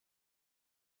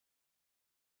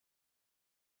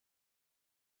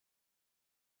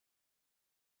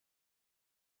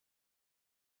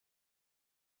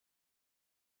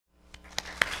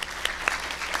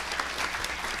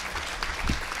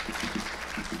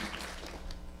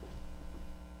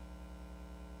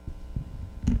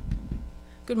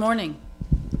Good morning.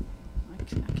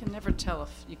 I can never tell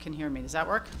if you can hear me. Does that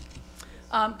work?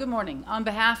 Good morning. On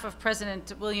behalf of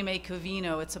President William A.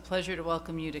 Covino, it's a pleasure to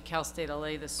welcome you to Cal State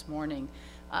LA this morning.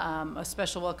 A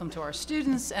special welcome to our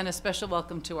students and a special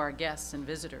welcome to our guests and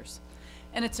visitors.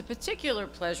 And it's a particular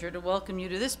pleasure to welcome you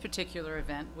to this particular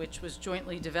event, which was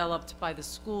jointly developed by the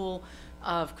School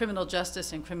of Criminal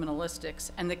Justice and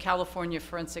Criminalistics and the California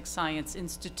Forensic Science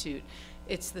Institute.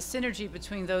 It's the synergy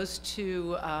between those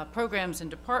two programs and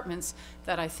departments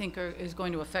that I think is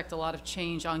going to affect a lot of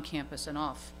change on campus and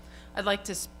off. I'd like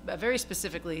to very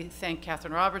specifically thank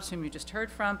Catherine Roberts, whom you just heard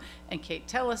from, and Kate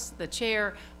Tellis, the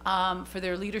chair, for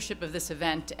their leadership of this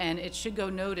event. And it should go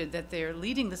noted that they're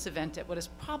leading this event at what is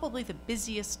probably the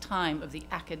busiest time of the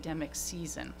academic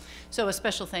season. So a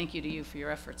special thank you to you for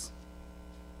your efforts.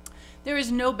 There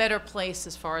is no better place,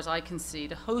 as far as I can see,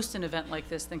 to host an event like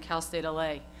this than Cal State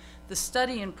LA. The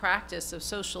study and practice of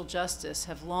social justice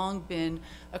have long been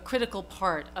a critical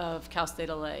part of Cal State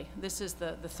LA. This is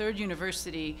the third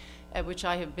university at which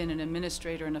I have been an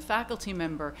administrator and a faculty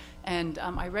member, and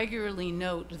I regularly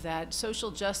note that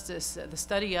social justice, the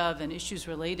study of and issues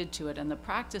related to it and the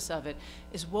practice of it,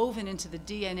 is woven into the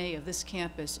DNA of this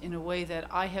campus in a way that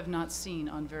I have not seen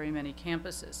on very many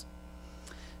campuses.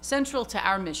 Central to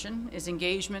our mission is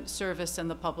engagement, service,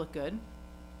 and the public good,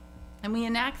 and we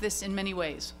enact this in many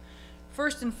ways.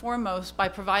 First and foremost, by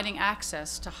providing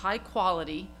access to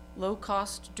high-quality,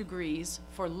 low-cost degrees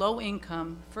for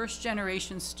low-income,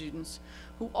 first-generation students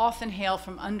who often hail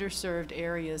from underserved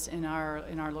areas in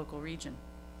our local region.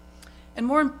 And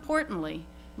more importantly,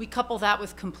 we couple that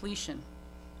with completion.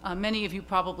 Many of you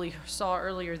probably saw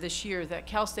earlier this year that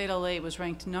Cal State LA was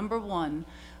ranked #1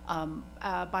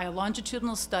 by a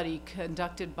longitudinal study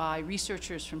conducted by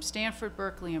researchers from Stanford,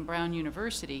 Berkeley, and Brown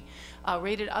University,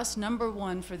 rated us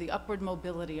 #1 for the upward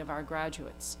mobility of our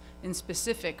graduates, in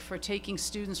specific for taking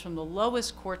students from the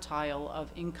lowest quartile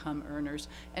of income earners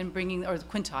and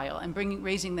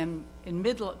raising them in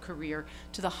mid-career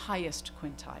to the highest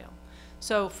quintile.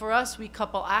 So for us, we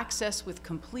couple access with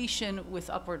completion with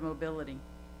upward mobility.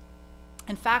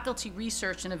 And faculty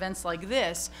research and events like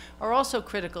this are also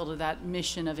critical to that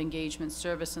mission of engagement,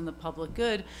 service, and the public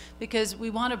good, because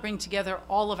we want to bring together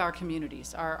all of our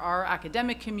communities, our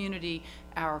academic community,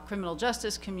 our criminal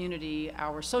justice community,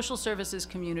 our social services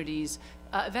communities,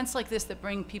 events like this that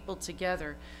bring people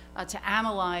together to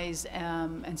analyze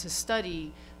and to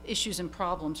study issues and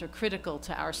problems are critical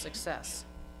to our success.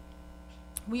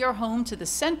 We are home to the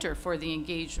Center for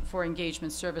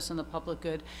Engagement, Service, and the Public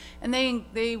Good, and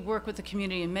they work with the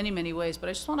community in many, many ways, but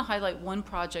I just want to highlight one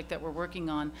project that we're working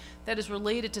on that is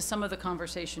related to some of the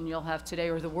conversation you'll have today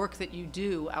or the work that you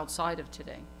do outside of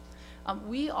today.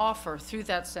 We offer, through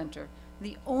that center,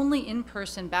 the only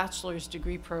in-person bachelor's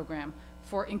degree program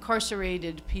for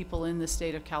incarcerated people in the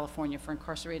state of California, for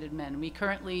incarcerated men. We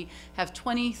currently have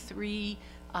 23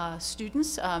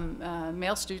 students,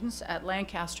 male students at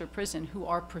Lancaster Prison who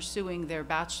are pursuing their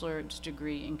bachelor's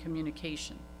degree in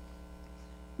communication.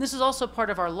 This is also part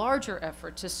of our larger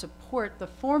effort to support the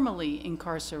formerly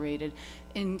incarcerated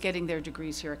in getting their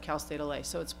degrees here at Cal State LA.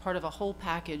 So it's part of a whole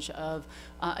package of,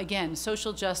 again,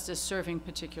 social justice serving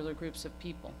particular groups of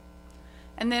people.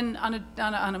 And then on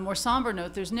a more somber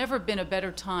note, there's never been a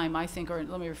better time, I think, or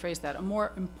let me rephrase that, a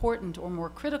more important or more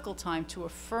critical time to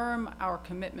affirm our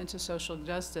commitment to social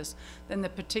justice than the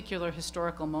particular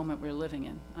historical moment we're living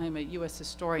in. I'm a US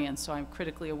historian, so I'm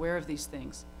critically aware of these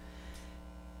things.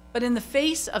 But in the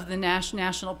face of the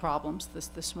national problems,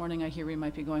 this morning I hear we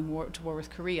might be going to war with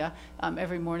Korea.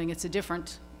 Every morning it's a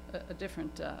different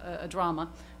drama.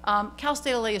 Cal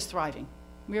State LA is thriving.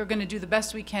 We are going to do the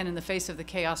best we can in the face of the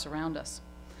chaos around us.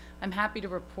 I'm happy to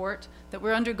report that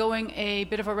we're undergoing a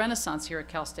bit of a renaissance here at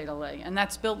Cal State LA, and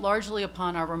that's built largely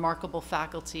upon our remarkable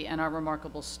faculty and our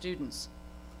remarkable students.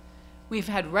 We've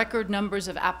had record numbers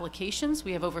of applications.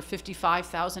 We have over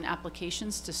 55,000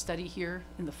 applications to study here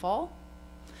in the fall.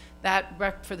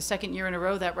 That, for the second year in a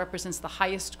row, that represents the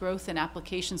highest growth in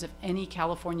applications of any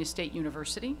California state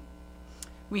university.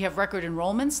 We have record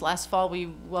enrollments. Last fall, we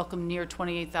welcomed near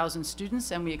 28,000 students,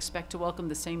 and we expect to welcome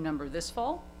the same number this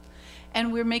fall.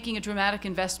 And we're making a dramatic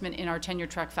investment in our tenure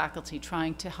track faculty,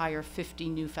 trying to hire 50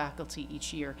 new faculty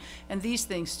each year. And these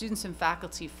things, students and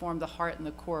faculty, form the heart and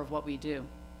the core of what we do.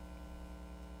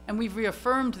 And we've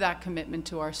reaffirmed that commitment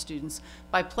to our students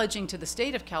by pledging to the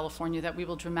state of California that we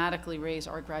will dramatically raise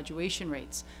our graduation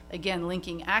rates, again,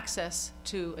 linking access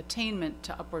to attainment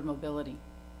to upward mobility.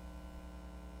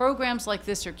 Programs like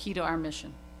this are key to our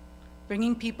mission,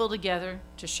 bringing people together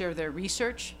to share their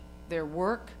research, their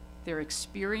work, their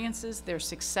experiences, their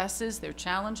successes, their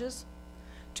challenges,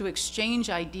 to exchange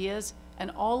ideas and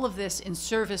all of this in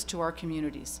service to our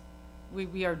communities.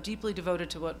 We are deeply devoted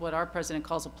to what our president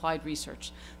calls applied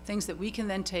research, things that we can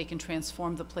then take and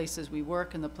transform the places we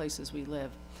work and the places we live.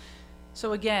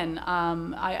 So again,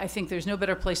 I think there's no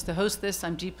better place to host this.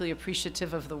 I'm deeply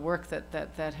appreciative of the work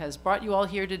that has brought you all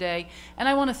here today. And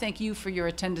I want to thank you for your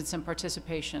attendance and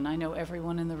participation. I know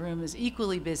everyone in the room is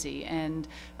equally busy, and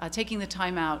taking the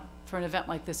time out for an event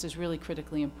like this is really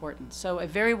critically important. So a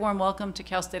very warm welcome to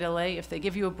Cal State LA. If they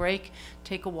give you a break,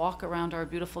 take a walk around our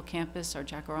beautiful campus. Our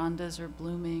jacarandas are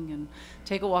blooming, and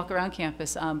take a walk around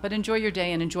campus. But enjoy your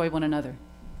day and enjoy one another.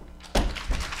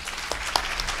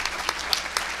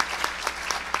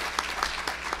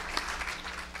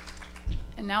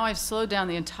 And now I've slowed down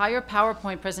the entire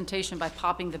PowerPoint presentation by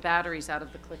popping the batteries out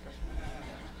of the clicker.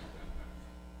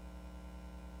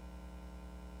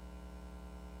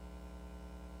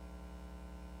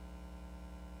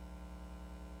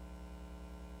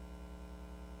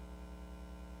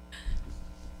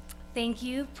 Thank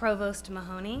you, Provost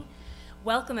Mahoney.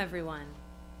 Welcome, everyone.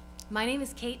 My name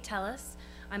is Kate Tellis.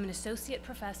 I'm an associate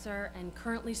professor and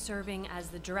currently serving as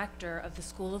the director of the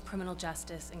School of Criminal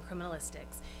Justice and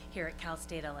Criminalistics here at Cal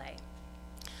State LA.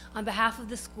 On behalf of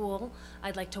the school,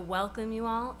 I'd like to welcome you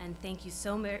all and thank you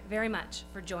so very much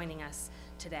for joining us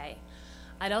today.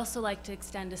 I'd also like to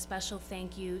extend a special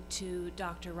thank you to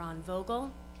Dr. Ron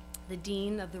Vogel, the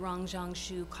Dean of the Rongjiang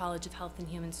Shu College of Health and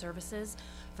Human Services,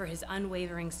 for his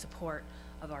unwavering support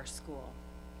of our school.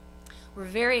 We're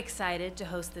very excited to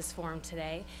host this forum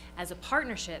today as a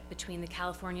partnership between the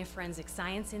California Forensic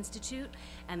Science Institute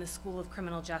and the School of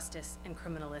Criminal Justice and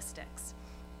Criminalistics.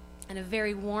 And a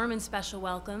very warm and special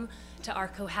welcome to our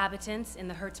cohabitants in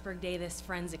the Hertzberg Davis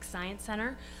Forensic Science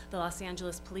Center, the Los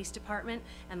Angeles Police Department,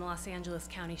 and the Los Angeles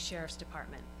County Sheriff's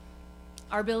Department.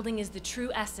 Our building is the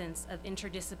true essence of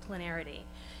interdisciplinarity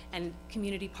and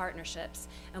community partnerships,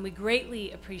 and we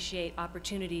greatly appreciate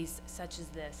opportunities such as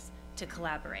this to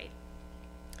collaborate.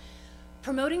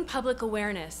 Promoting public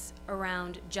awareness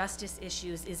around justice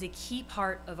issues is a key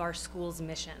part of our school's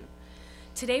mission.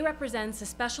 Today represents a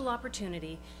special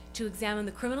opportunity to examine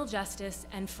the criminal justice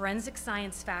and forensic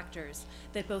science factors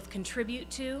that both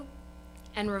contribute to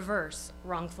and reverse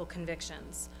wrongful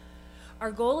convictions.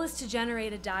 Our goal is to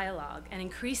generate a dialogue and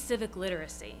increase civic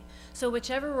literacy, so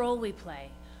whichever role we play,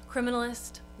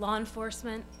 criminalist, law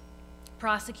enforcement,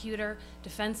 prosecutor,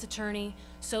 defense attorney,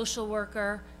 social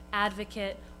worker,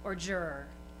 advocate, or juror,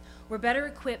 we're better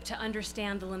equipped to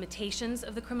understand the limitations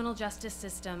of the criminal justice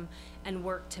system and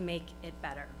work to make it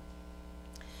better.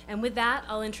 And with that,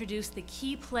 I'll introduce the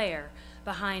key player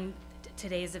behind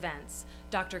today's events,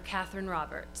 Dr. Catherine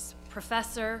Roberts,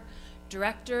 professor,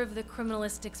 director of the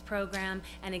Criminalistics Program,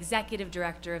 and executive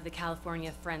director of the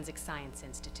California Forensic Science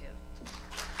Institute.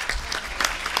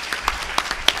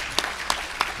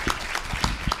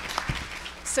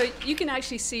 So you can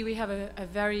actually see we have a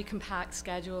very compact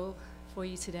schedule for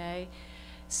you today.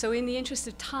 So in the interest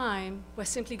of time, we're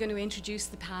simply going to introduce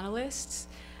the panelists,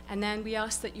 and then we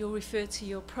ask that you'll refer to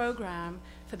your program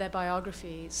for their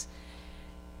biographies.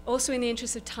 Also, in the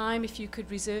interest of time, if you could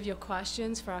reserve your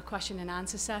questions for our question and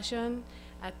answer session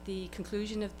at the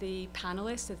conclusion of the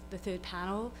panelists, the third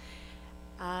panel.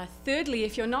 Thirdly,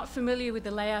 if you're not familiar with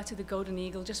the layout of the Golden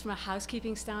Eagle, just from a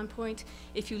housekeeping standpoint,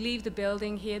 if you leave the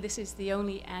building here, this is the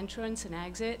only entrance and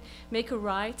exit. Make a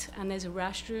right, and there's a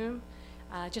restroom,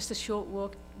 just a short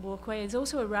walkway. There's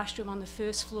also a restroom on the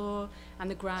first floor and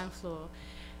the ground floor.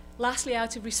 Lastly,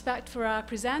 out of respect for our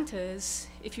presenters,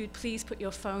 if you'd please put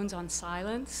your phones on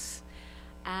silence.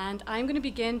 And I'm going to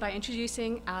begin by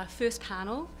introducing our first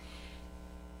panel.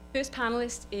 First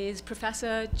panelist is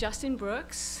Professor Justin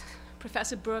Brooks.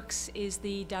 Professor Brooks is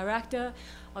the director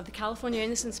of the California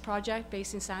Innocence Project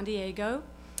based in San Diego.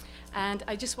 And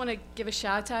I just want to give a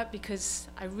shout out because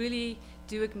I really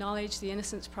do acknowledge the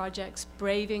Innocence Project's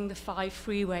braving the 5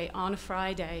 freeway on a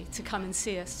Friday to come and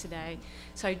see us today.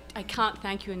 So I can't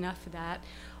thank you enough for that.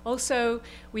 Also,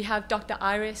 we have Dr.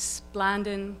 Iris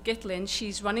Blandon Gitlin.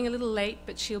 She's running a little late,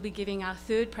 but she'll be giving our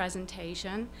third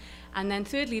presentation. And then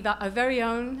thirdly, our very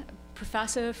own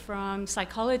professor from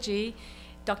psychology,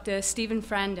 Dr. Stephen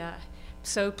Frenda.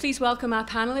 So please welcome our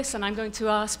panelists, and I'm going to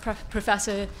ask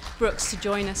Professor Brooks to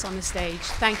join us on the stage.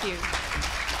 Thank you.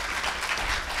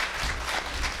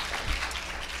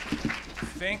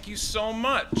 Thank you so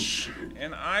much.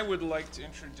 And I would like to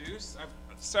introduce,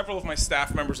 several of my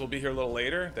staff members will be here a little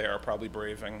later. They are probably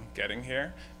braving getting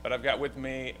here. But I've got with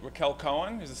me Raquel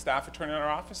Cohen, who's a staff attorney in our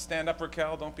office. Stand up,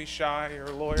 Raquel, don't be shy, you're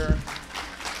a lawyer.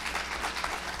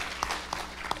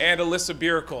 And Alyssa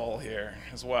Bierkol here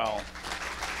as well.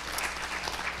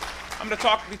 I'm going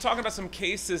to be talking about some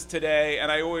cases today,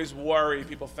 and I always worry.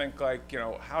 People think like,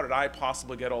 how did I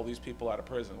possibly get all these people out of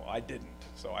prison? Well, I didn't.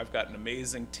 So I've got an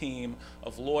amazing team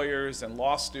of lawyers and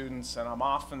law students, and I'm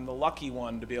often the lucky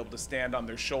one to be able to stand on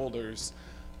their shoulders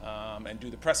and do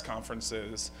the press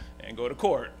conferences and go to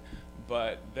court.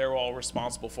 But they're all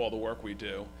responsible for all the work we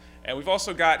do. And we've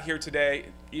also got here today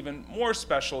even more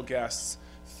special guests,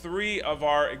 3 of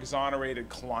our exonerated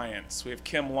clients. We have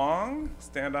Kim Long,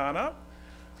 stand on up,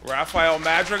 Rafael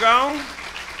Madrigal,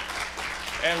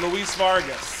 and Luis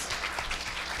Vargas.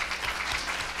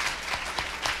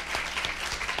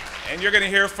 And you're going to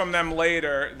hear from them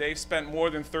later. They've spent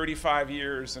more than 35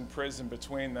 years in prison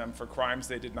between them for crimes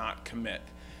they did not commit.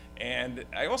 And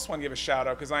I also want to give a shout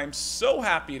out because I'm so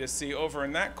happy to see over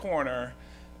in that corner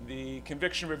the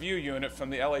Conviction Review Unit from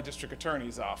the LA District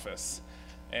Attorney's Office.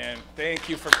 And thank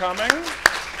you for coming.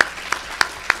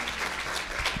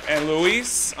 And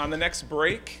Luis, on the next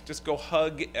break, just go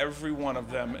hug every one of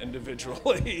them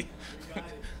individually.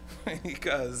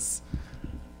 Because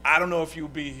I don't know if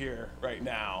you'd be here right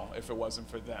now if it wasn't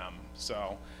for them.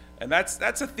 So, and that's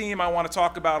a theme I want to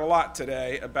talk about a lot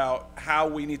today, about how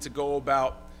we need to go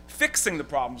about fixing the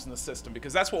problems in the system,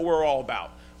 because that's what we're all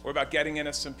about. We're about getting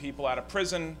innocent people out of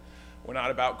prison. We're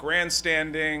not about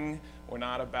grandstanding. We're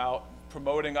not about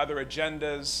promoting other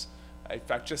agendas. In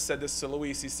fact, just said this to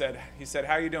Luis. He said,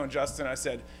 how you doing, Justin? I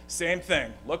said, same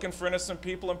thing, looking for innocent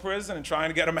people in prison and trying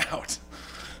to get them out.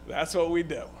 That's what we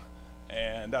do.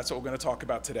 And that's what we're going to talk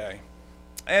about today.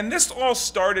 And this all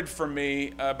started for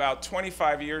me about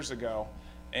 25 years ago.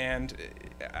 And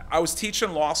I was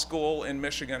teaching law school in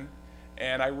Michigan,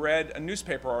 and I read a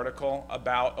newspaper article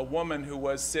about a woman who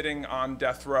was sitting on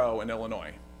death row in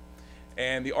Illinois.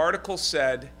 And the article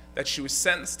said that she was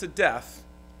sentenced to death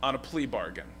on a plea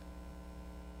bargain.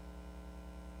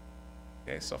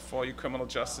 Okay, so for all you criminal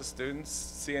justice students,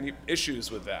 see any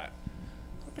issues with that?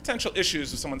 Potential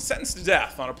issues with someone sentenced to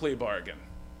death on a plea bargain?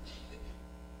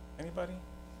 Anybody?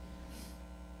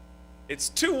 It's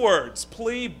 2 words,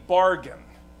 plea bargain,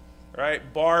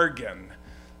 right? Bargain.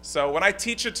 So when I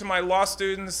teach it to my law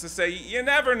students, they say, you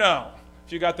never know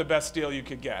if you got the best deal you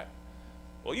could get.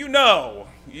 Well,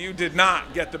 you did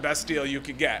not get the best deal you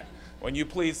could get when you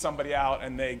plead somebody out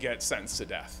and they get sentenced to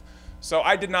death. So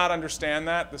I did not understand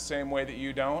that the same way that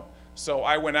you don't. So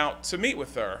I went out to meet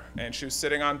with her, and she was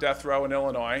sitting on death row in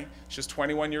Illinois. She was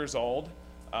 21 years old.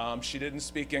 She didn't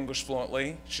speak English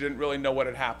fluently. She didn't really know what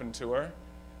had happened to her.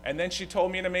 And then she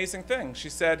told me an amazing thing. She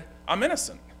said, I'm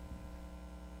innocent.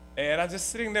 And I'm just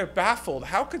sitting there baffled.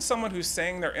 How could someone who's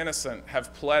saying they're innocent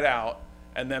have pled out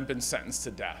and then been sentenced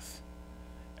to death?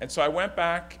 And so I went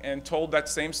back and told that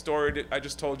same story that I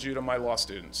just told you to my law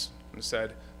students. And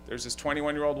said, there's this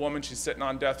 21-year-old woman, she's sitting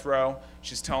on death row,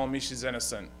 she's telling me she's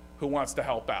innocent. Who wants to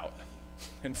help out?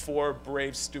 And 4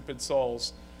 brave, stupid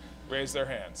souls raised their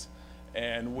hands.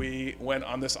 And we went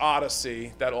on this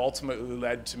odyssey that ultimately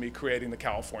led to me creating the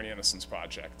California Innocence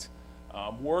Project.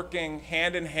 Working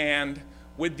hand in hand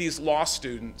with these law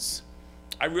students,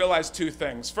 I realized 2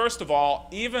 things. First of all,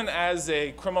 even as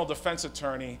a criminal defense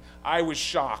attorney, I was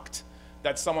shocked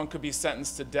that someone could be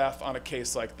sentenced to death on a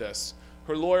case like this.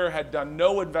 Her lawyer had done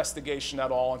no investigation at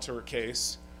all into her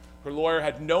case. Her lawyer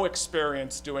had no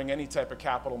experience doing any type of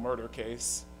capital murder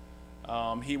case.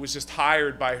 He was just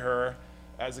hired by her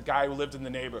as a guy who lived in the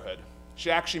neighborhood. She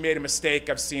actually made a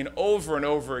mistake I've seen over and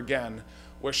over again,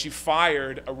 where she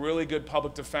fired a really good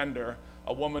public defender,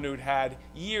 a woman who'd had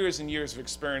years and years of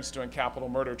experience doing capital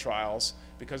murder trials,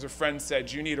 because her friend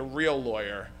said, you need a real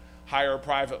lawyer, hire a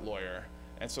private lawyer.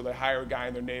 And so they hire a guy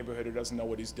in their neighborhood who doesn't know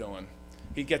what he's doing.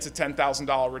 He gets a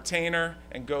 $10,000 retainer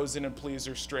and goes in and pleads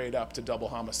her straight up to double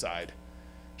homicide.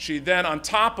 She then, on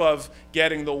top of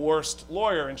getting the worst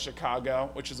lawyer in Chicago,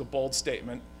 which is a bold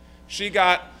statement, she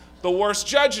got the worst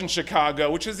judge in Chicago,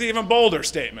 which is an even bolder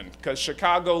statement, because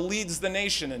Chicago leads the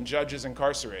nation in judges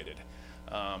incarcerated.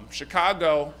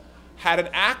 Chicago had an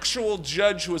actual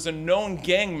judge who was a known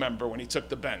gang member when he took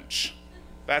the bench.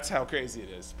 That's how crazy it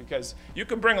is, because you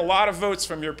can bring a lot of votes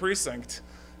from your precinct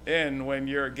in when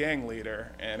you're a gang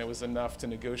leader, and it was enough to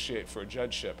negotiate for a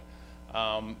judgeship.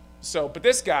 But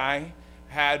this guy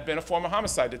had been a former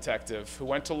homicide detective who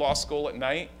went to law school at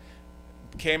night,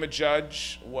 became a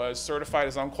judge, was certified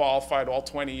as unqualified all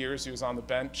 20 years he was on the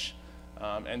bench,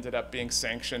 ended up being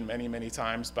sanctioned many, many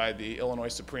times by the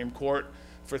Illinois Supreme Court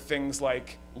for things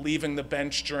like leaving the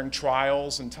bench during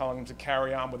trials and telling them to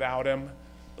carry on without him,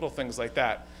 little things like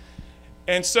that.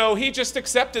 And so he just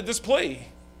accepted this plea,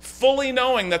 fully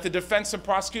knowing that the defense and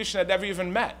prosecution had never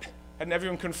even met, had never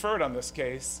even conferred on this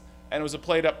case, and it was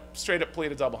a straight up plea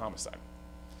to double homicide.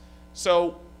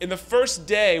 So in the first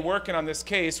day working on this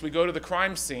case, we go to the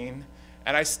crime scene,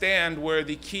 and I stand where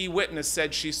the key witness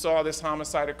said she saw this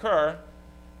homicide occur,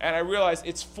 and I realized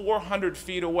it's 400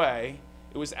 feet away.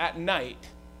 It was at night.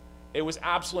 It was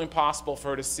absolutely impossible for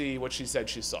her to see what she said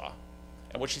she saw.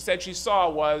 And what she said she saw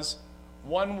was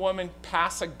one woman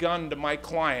pass a gun to my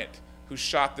client who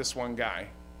shot this one guy.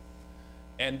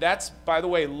 And that's, by the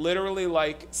way, literally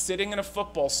like sitting in a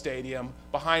football stadium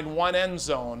behind one end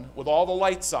zone with all the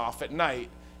lights off at night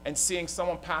and seeing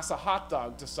someone pass a hot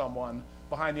dog to someone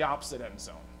behind the opposite end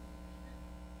zone.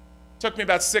 Took me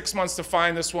about 6 months to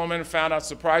find this woman and found out,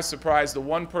 surprise, surprise, the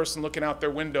one person looking out their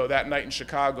window that night in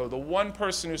Chicago, the one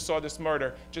person who saw this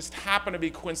murder just happened to be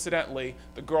coincidentally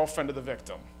the girlfriend of the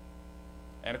victim.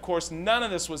 And of course, none of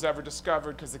this was ever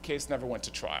discovered because the case never went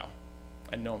to trial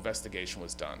and no investigation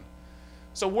was done.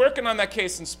 So working on that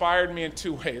case inspired me in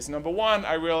two ways. Number one,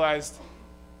 I realized,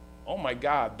 oh my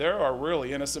God, there are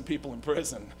really innocent people in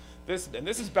prison. This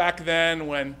is back then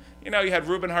when, you had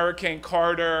Reuben Hurricane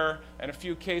Carter and a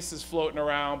few cases floating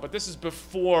around, but this is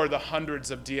before the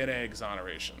hundreds of DNA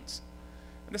exonerations.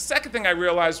 And the second thing I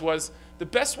realized was the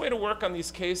best way to work on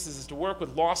these cases is to work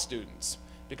with law students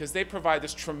because they provide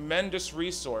this tremendous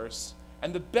resource,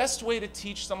 and the best way to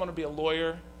teach someone to be a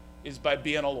lawyer is by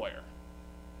being a lawyer.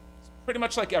 Pretty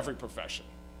much like every profession.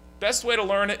 Best way to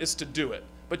learn it is to do it,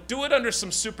 but do it under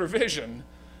some supervision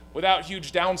without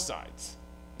huge downsides.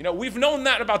 We've known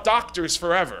that about doctors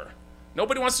forever.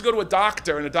 Nobody wants to go to a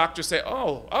doctor and the doctor say,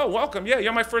 oh, welcome, yeah,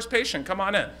 you're my first patient, come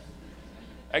on in.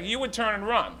 Like, you would turn and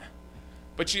run.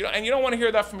 But you don't want to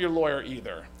hear that from your lawyer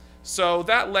either. So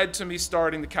that led to me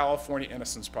starting the California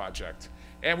Innocence Project.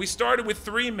 And we started with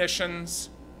 3 missions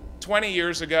 20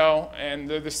 years ago, and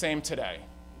they're the same today.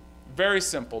 Very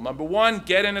simple. Number 1,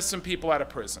 get innocent people out of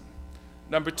prison.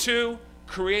 Number 2,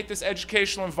 create this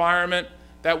educational environment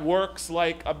that works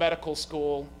like a medical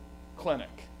school clinic.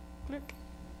 Click.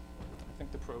 I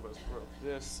think the provost broke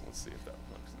this. Let's see if that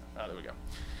works. There we go.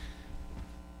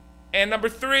 And number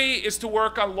 3 is to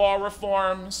work on law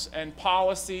reforms and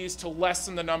policies to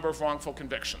lessen the number of wrongful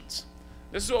convictions.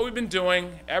 This is what we've been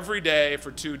doing every day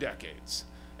for 2 decades.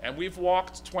 And we've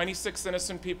walked 26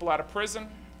 innocent people out of prison.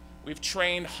 We've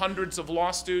trained hundreds of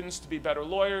law students to be better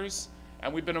lawyers,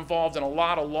 and we've been involved in a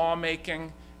lot of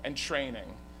lawmaking and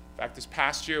training. In fact, this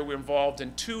past year, we're involved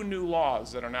in 2 new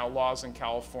laws that are now laws in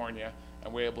California,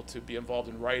 and we're able to be involved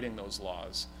in writing those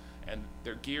laws. And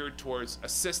they're geared towards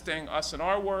assisting us in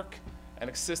our work and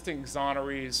assisting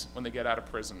exonerees when they get out of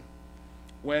prison.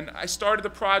 When I started the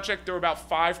project, there were about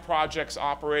 5 projects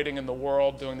operating in the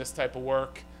world doing this type of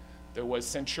work. There was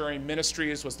Centurion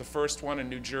Ministries was the first one in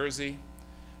New Jersey.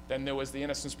 Then there was the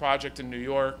Innocence Project in New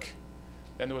York.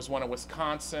 Then there was one in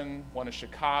Wisconsin, one in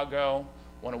Chicago,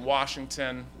 one in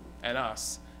Washington, and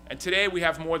us. And today we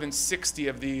have more than 60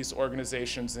 of these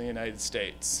organizations in the United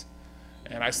States.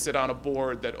 And I sit on a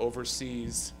board that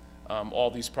oversees all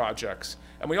these projects.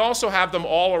 And we also have them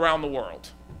all around the world.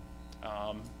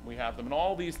 We have them in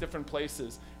all these different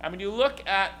places. And when you look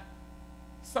at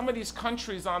some of these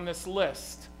countries on this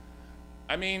list,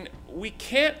 we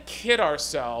can't kid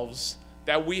ourselves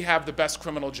that we have the best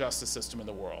criminal justice system in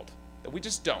the world. That we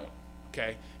just don't,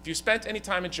 okay? If you spent any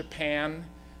time in Japan,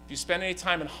 if you spend any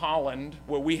time in Holland,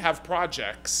 where we have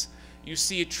projects, you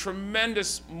see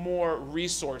tremendous more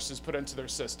resources put into their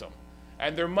system.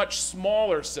 And they're much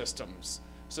smaller systems,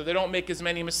 so they don't make as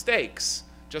many mistakes.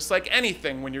 Just like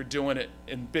anything, when you're doing it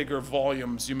in bigger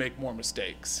volumes, you make more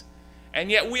mistakes.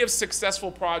 And yet we have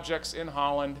successful projects in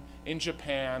Holland, in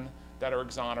Japan, that are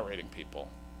exonerating people.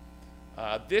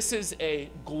 This is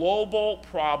a global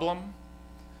problem,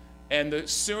 and the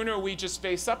sooner we just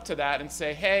face up to that and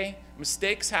say, hey,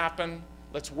 mistakes happen,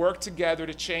 let's work together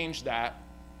to change that,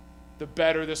 the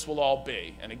better this will all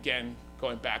be. And again,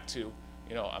 going back to,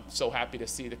 I'm so happy to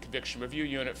see the Conviction Review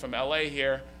Unit from LA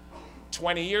here.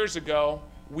 20 years ago,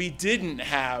 we didn't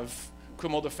have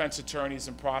criminal defense attorneys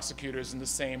and prosecutors in the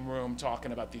same room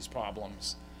talking about these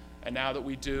problems. And now that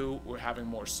we do, we're having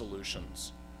more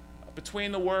solutions.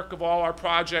 Between the work of all our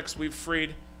projects, we've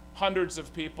freed hundreds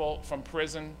of people from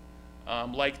prison,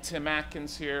 like Tim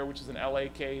Atkins here, which is an LA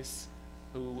case,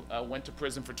 who went to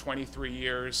prison for 23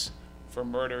 years for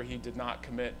murder he did not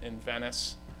commit in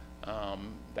Venice.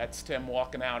 That's Tim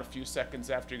walking out a few seconds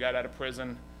after he got out of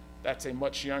prison. That's a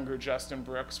much younger Justin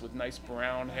Brooks with nice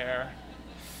brown hair,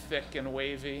 thick and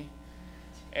wavy.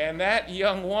 And that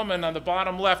young woman on the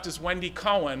bottom left is Wendy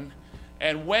Cohen,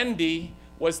 and Wendy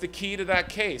was the key to that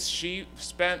case. She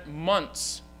spent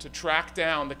months to track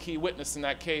down the key witness in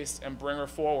that case and bring her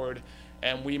forward,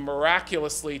 and we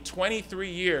miraculously, 23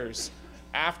 years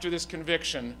after this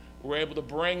conviction, were able to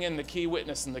bring in the key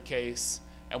witness in the case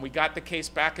and we got the case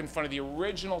back in front of the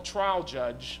original trial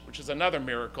judge, which is another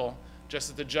miracle, just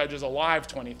that the judge is alive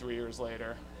 23 years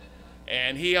later.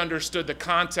 And he understood the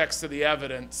context of the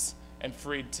evidence and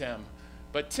freed Tim.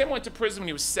 But Tim went to prison when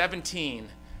he was 17,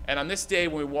 and on this day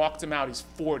when we walked him out, he's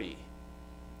 40. I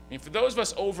mean, for those of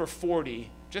us over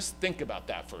 40, just think about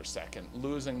that for a second,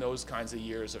 losing those kinds of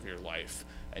years of your life.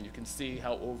 And you can see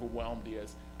how overwhelmed he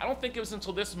is. I don't think it was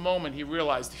until this moment he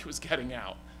realized he was getting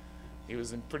out. He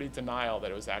was in pretty denial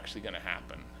that it was actually going to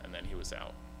happen, and then he was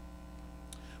out.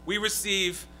 We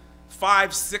receive 5,000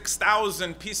 to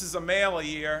 6,000 pieces of mail a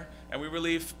year, and we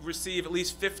receive at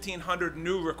least 1,500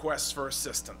 new requests for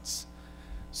assistance.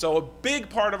 So a big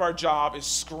part of our job is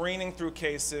screening through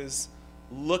cases,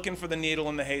 looking for the needle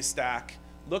in the haystack,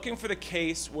 looking for the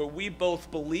case where we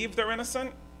both believe they're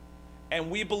innocent and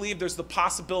we believe there's the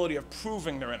possibility of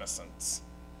proving their innocence.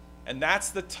 And that's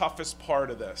the toughest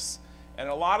part of this. And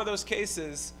in a lot of those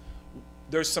cases,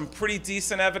 there's some pretty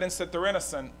decent evidence that they're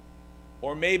innocent,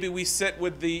 or maybe we sit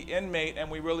with the inmate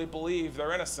and we really believe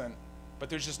they're innocent, but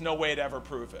there's just no way to ever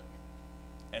prove it.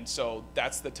 And so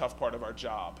that's the tough part of our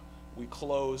job. We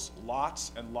close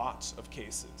lots and lots of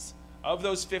cases. Of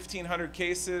those 1,500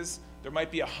 cases, there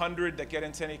might be 100 that get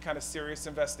into any kind of serious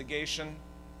investigation.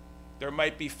 There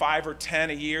might be 5 or 10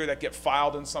 a year that get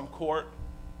filed in some court.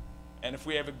 And if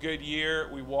we have a good year,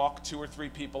 we walk 2 or 3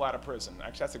 people out of prison.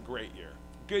 Actually, that's a great year.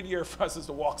 A good year for us is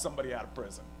to walk somebody out of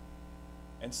prison.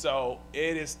 And so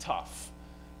it is tough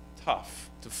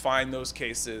to find those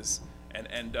cases and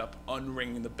end up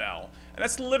unringing the bell. And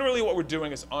that's literally what we're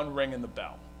doing, is unringing the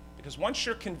bell. Because once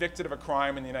you're convicted of a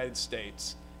crime in the United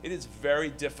States, it is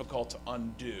very difficult to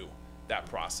undo that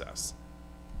process.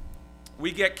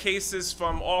 We get cases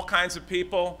from all kinds of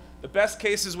people. The best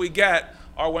cases we get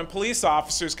are when police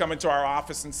officers come into our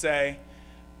office and say,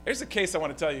 here's a case I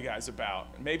want to tell you guys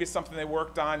about. Maybe it's something they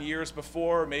worked on years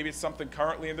before, maybe it's something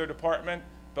currently in their department,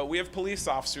 but we have police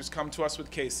officers come to us with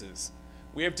cases.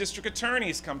 We have district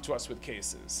attorneys come to us with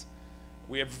cases.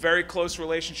 We have a very close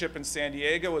relationship in San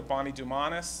Diego with Bonnie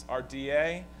Dumanis, our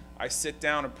DA. I sit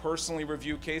down and personally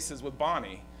review cases with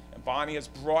Bonnie, and Bonnie has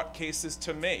brought cases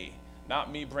to me,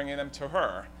 not me bringing them to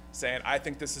her, saying, I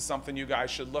think this is something you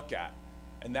guys should look at.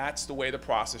 And that's the way the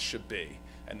process should be.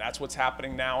 And that's what's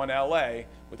happening now in LA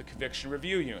with the Conviction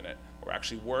Review Unit. We're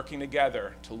actually working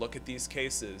together to look at these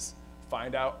cases,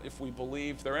 find out if we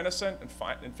believe they're innocent,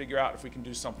 and figure out if we can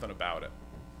do something about it.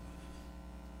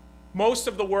 Most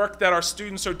of the work that our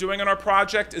students are doing on our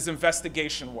project is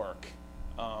investigation work.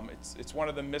 It's one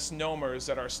of the misnomers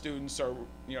that our students are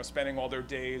spending all their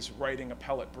days writing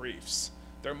appellate briefs.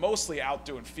 They're mostly out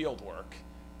doing field work,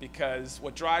 because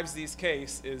what drives these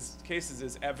cases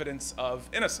is evidence of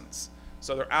innocence.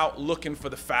 So they're out looking for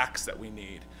the facts that we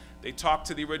need. They talk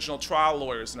to the original trial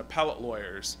lawyers and appellate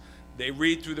lawyers. They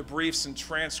read through the briefs and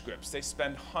transcripts. They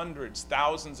spend hundreds,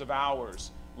 thousands of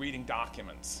hours reading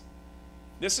documents.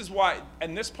 This is why,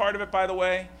 and this part of it, by the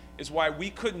way, is why we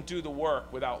couldn't do the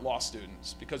work without law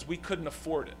students, because we couldn't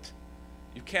afford it.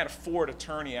 You can't afford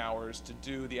attorney hours to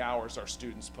do the hours our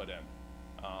students put in.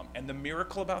 And the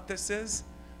miracle about this is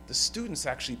the students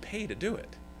actually pay to do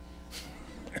it.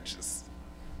 It's just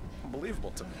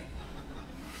unbelievable to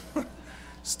me.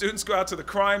 Students go out to the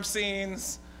crime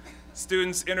scenes.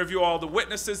 Students interview all the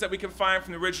witnesses that we can find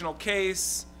from the original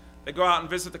case. They go out and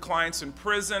visit the clients in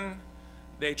prison.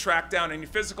 They track down any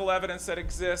physical evidence that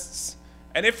exists.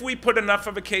 And if we put enough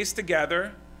of a case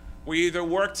together, we either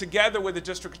work together with the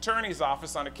district attorney's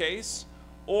office on a case,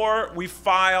 or we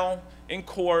file in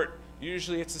court.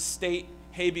 Usually it's a state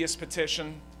habeas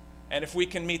petition. And if we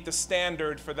can meet the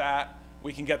standard for that,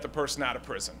 we can get the person out of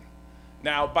prison.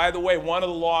 Now, by the way, one of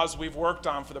the laws we've worked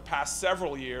on for the past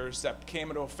several years that came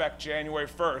into effect January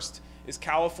 1st is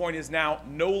California is now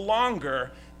no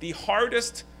longer the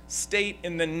hardest state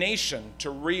in the nation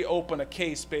to reopen a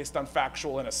case based on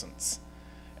factual innocence.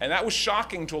 And that was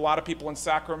shocking to a lot of people in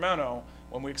Sacramento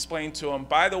when we explained to them,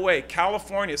 by the way,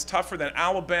 California is tougher than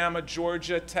Alabama,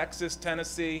 Georgia, Texas,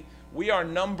 Tennessee. We are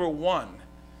 #1.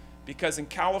 Because in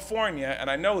California, and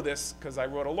I know this because I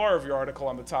wrote a law review article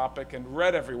on the topic and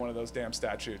read every one of those damn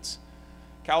statutes,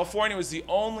 California was the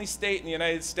only state in the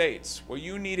United States where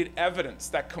you needed evidence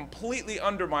that completely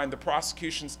undermined the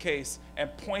prosecution's case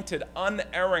and pointed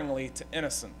unerringly to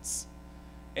innocence.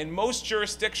 In most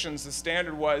jurisdictions, the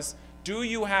standard was, do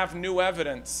you have new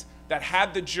evidence that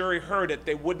had the jury heard it,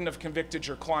 they wouldn't have convicted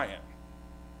your client?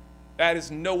 That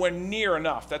is nowhere near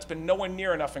enough. That's been nowhere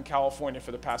near enough in California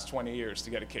for the past 20 years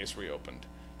to get a case reopened.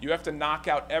 You have to knock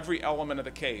out every element of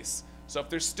the case. So if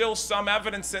there's still some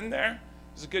evidence in there,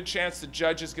 there's a good chance the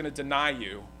judge is going to deny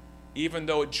you even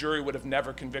though a jury would have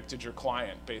never convicted your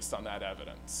client based on that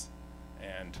evidence.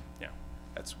 And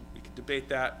we could debate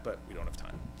that, but we don't have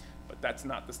time. But that's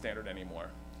not the standard anymore.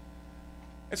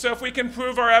 And so if we can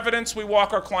prove our evidence, we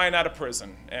walk our client out of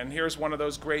prison. And here's one of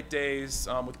those great days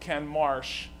with Ken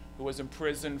Marsh, who was in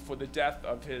prison for the death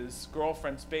of his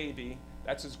girlfriend's baby.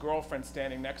 That's his girlfriend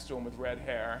standing next to him with red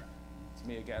hair. It's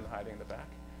me again hiding in the back.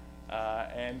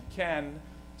 And Ken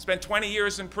spent 20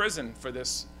 years in prison for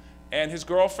this. And his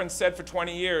girlfriend said for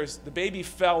 20 years, the baby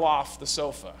fell off the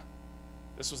sofa.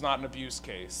 This was not an abuse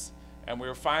case. And we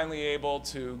were finally able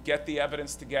to get the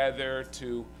evidence together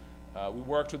we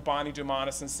worked with Bonnie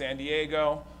Dumanis in San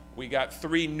Diego. We got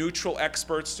 3 neutral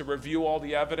experts to review all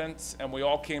the evidence, and we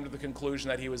all came to the conclusion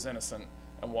that he was innocent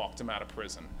and walked him out of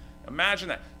prison. Imagine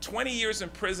that. 20 years in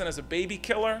prison as a baby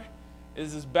killer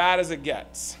is as bad as it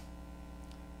gets.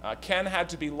 Ken had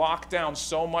to be locked down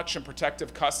so much in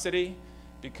protective custody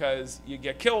because you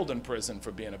get killed in prison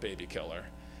for being a baby killer,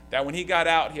 that when he got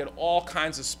out, he had all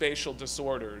kinds of spatial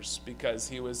disorders because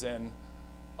he was in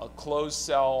a closed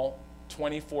cell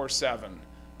 24/7.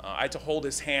 I had to hold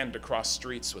his hand to cross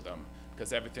streets with him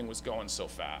because everything was going so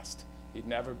fast. He'd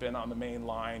never been on the main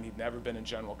line. He'd never been in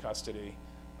general custody.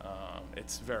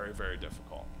 It's very, very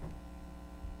difficult.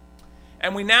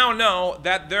 And we now know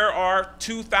that there are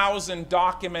 2,000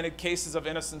 documented cases of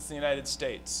innocence in the United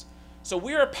States. So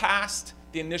we are past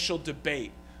the initial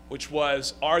debate, which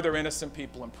was, are there innocent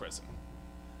people in prison?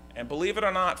 And believe it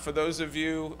or not, for those of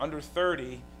you under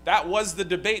 30, that was the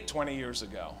debate 20 years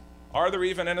ago. Are there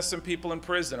even innocent people in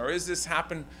prison? Or is this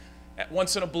happen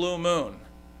once in a blue moon?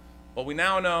 Well, we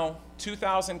now know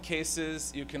 2,000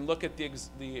 cases. You can look at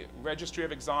the Registry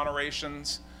of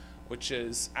Exonerations, which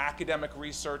is academic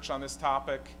research on this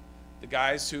topic. The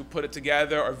guys who put it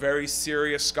together are very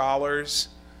serious scholars.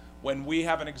 When we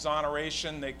have an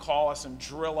exoneration, they call us and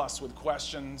drill us with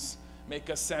questions, make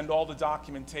us send all the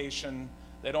documentation.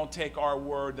 They don't take our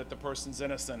word that the person's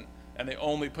innocent, and they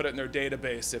only put it in their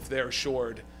database if they're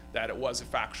assured that it was a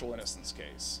factual innocence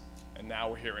case. And now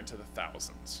we're here into the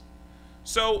thousands.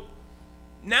 So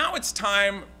now it's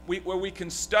time where we can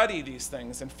study these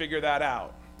things and figure that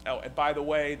out. Oh, and by the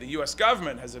way, the US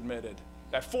government has admitted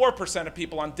that 4% of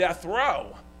people on death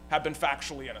row have been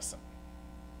factually innocent.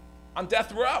 On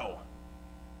death row.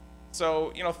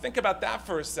 So, think about that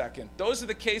for a second. Those are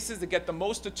the cases that get the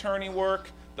most attorney work,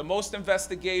 the most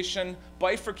investigation,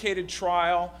 bifurcated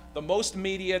trial, the most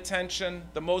media attention,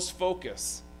 the most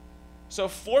focus. So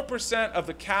 4% of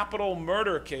the capital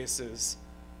murder cases,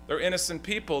 there are innocent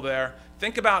people there.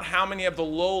 Think about how many of the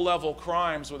low-level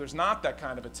crimes where there's not that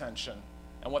kind of attention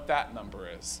and what that number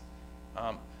is.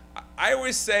 I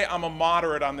always say I'm a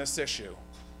moderate on this issue.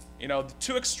 The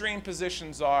 2 extreme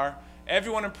positions are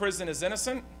everyone in prison is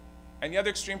innocent, and the other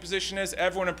extreme position is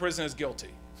everyone in prison is guilty.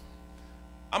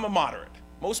 I'm a moderate.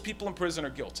 Most people in prison are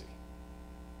guilty.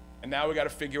 And now we got to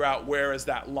figure out where is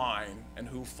that line and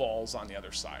who falls on the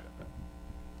other side of it.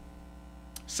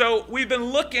 So we've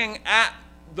been looking at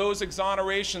those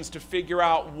exonerations to figure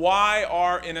out why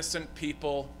are innocent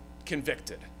people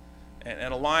convicted.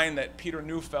 And a line that Peter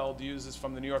Neufeld uses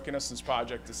from the New York Innocence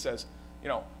Project that says,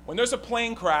 when there's a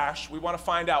plane crash, we want to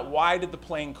find out why did the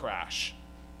plane crash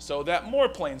so that more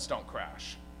planes don't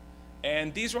crash.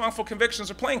 And these wrongful convictions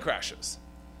are plane crashes.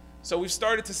 So we've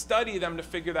started to study them to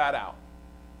figure that out.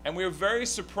 And we were very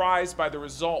surprised by the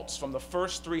results from the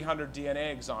first 300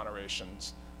 DNA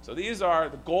exonerations. So these are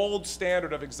the gold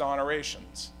standard of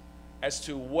exonerations as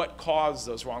to what caused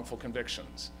those wrongful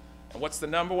convictions. And what's the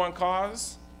number 1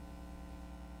 cause?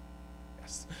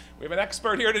 Yes, we have an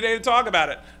expert here today to talk about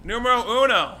it. Numero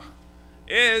uno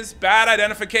is bad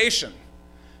identification.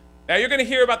 Now you're going to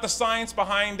hear about the science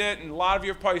behind it, and a lot of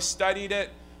you have probably studied it.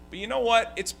 But you know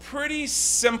what? It's pretty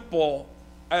simple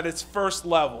at its first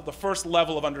level, the first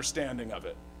level of understanding of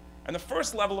it. And the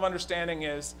first level of understanding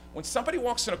is when somebody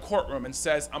walks in a courtroom and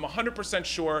says, I'm 100%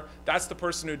 sure that's the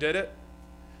person who did it,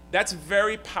 that's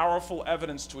very powerful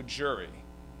evidence to a jury.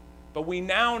 But we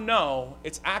now know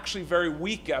it's actually very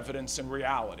weak evidence in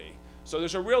reality. So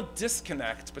there's a real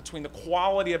disconnect between the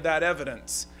quality of that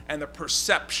evidence and the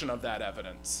perception of that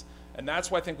evidence. And that's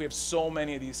why I think we have so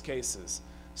many of these cases.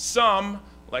 Some,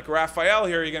 like Raphael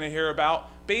here, you're going to hear about,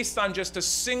 based on just a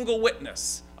single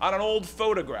witness on an old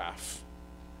photograph.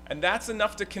 And that's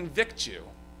enough to convict you.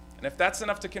 And if that's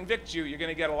enough to convict you, you're going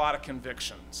to get a lot of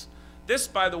convictions. This,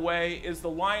 by the way, is the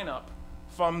lineup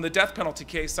from the death penalty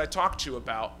case I talked to you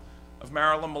about of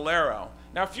Marilyn Malero.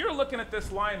 Now, if you're looking at this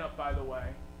lineup, by the way,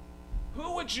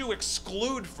 who would you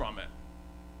exclude from it?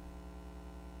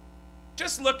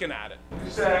 just looking at it.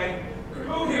 You say,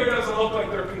 who here doesn't look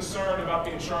like they're concerned about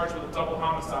being charged with a double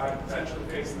homicide and potentially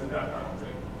facing the death penalty?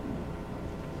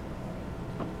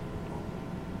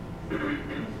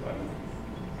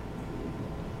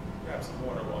 Grab some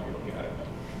water while you look at it.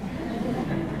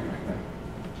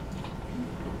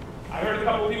 I heard a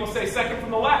couple of people say second from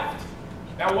the left.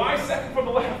 Now, why second from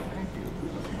the left?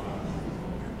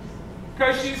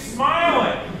 Because she's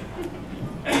smiling.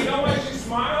 And you know why she's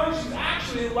smiling? She's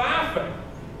actually laughing.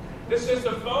 This is just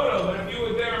a photo, but if you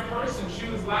were there in person, she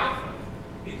was laughing.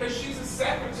 Because she's a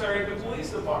secretary at the police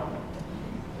department.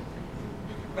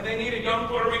 But they needed young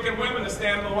Puerto Rican women to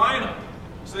stand in the lineup.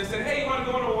 So they said, hey, you want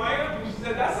to go in a lineup? And she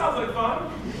said, that sounds like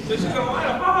fun. So she's in a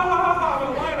lineup, ha ha ha ha, I'm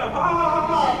in a lineup, ha ha ha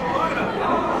ha, I'm in a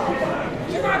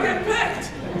lineup. She's not getting picked.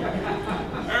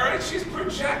 All right, she's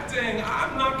projecting.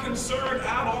 I'm not concerned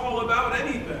at all about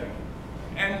anything.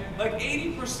 And like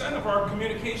 80% of our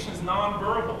communication is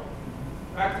nonverbal.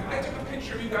 In fact, if I took a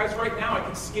picture of you guys right now, I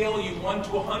could scale you 1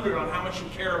 to 100 on how much you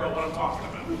care about what I'm talking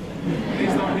about.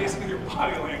 Based on basically your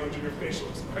body language and your facial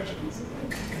expressions.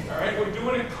 All right, we're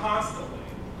doing it constantly.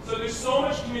 So there's so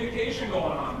much communication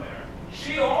going on there.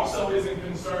 She also isn't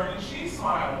concerned, and she's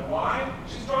smiling. Why?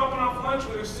 She's dropping off lunch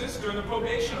with her sister in the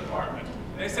probation department.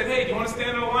 And they said, hey, do you want to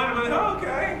stand in a lineup? I'm like, oh,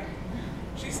 okay.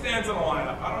 She stands in a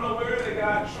lineup. I don't know where they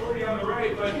got Shorty on the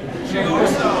right, but she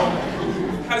also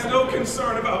has no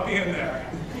concern about being there.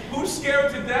 Who's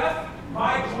scared to death?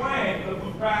 My client, the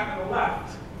back on the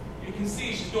left. You can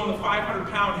see she's doing the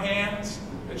 500-pound hands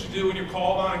that you do when you're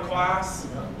called on in class.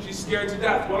 She's scared to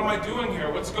death. What am I doing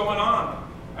here? What's going on?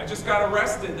 I just got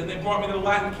arrested, and they brought me to the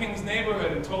Latin Kings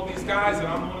neighborhood and told these guys that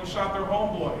I'm the one who shot their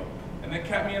homeboy. And they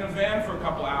kept me in a van for a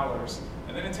couple hours,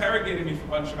 and then interrogated me for a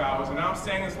bunch of hours, and now I'm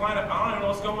staying in this lineup. I don't even know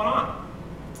what's going on.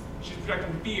 She's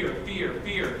projecting fear, fear,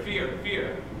 fear, fear,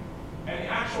 fear. And the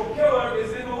actual killer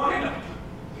is in the lineup,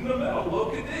 in the middle,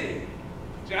 Loca D.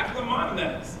 Jacqueline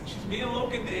Montanez. She's being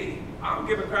Loca D. I don't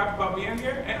give a crap about being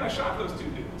here, and I shot those two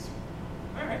dudes.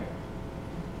 All right.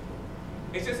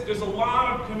 It's just, there's a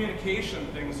lot of communication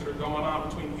things that are going on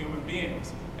between human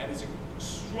beings, and it's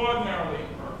extraordinarily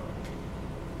imperfect.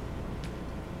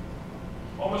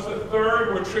 Almost a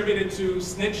third were attributed to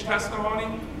snitch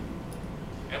testimony,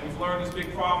 and we've learned there's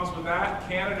big problems with that.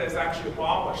 Canada has actually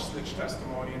abolished snitch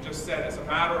testimony and just said, as a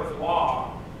matter of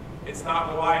law, it's not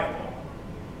reliable.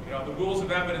 You know, the rules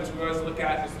of evidence we always look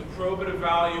at is the probative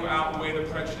value outweigh the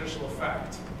prejudicial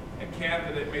effect. In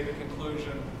Canada, they've made the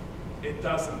conclusion it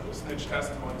doesn't with snitch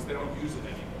testimonies. They don't use it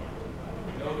anymore.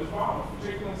 You know, there's problems,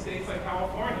 particularly in states like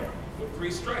California, with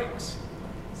 3 strikes.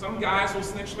 Some guys will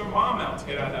snitch their mom out to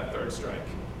get out of that 3rd strike.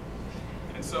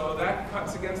 And so that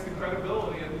cuts against the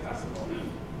credibility of the testimony.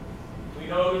 You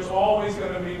know, there's always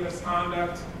going to be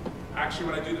misconduct.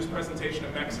 Actually, when I do this presentation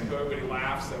in Mexico, everybody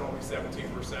laughs at only 17%.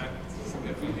 It's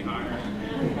significantly higher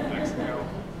in Mexico.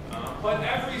 But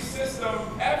every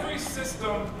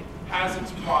system has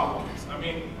its problems. I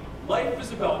mean, life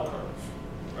is a bell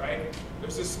curve, right?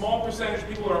 There's a small percentage of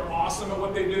people who are awesome at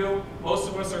what they do. Most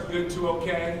of us are good to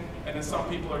okay, and then some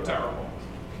people are terrible.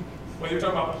 Whether you're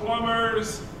talking about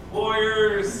plumbers,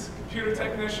 lawyers, computer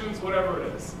technicians, whatever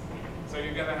it is. So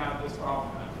you're going to have this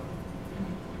problem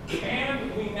happen.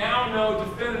 And we now know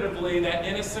definitively that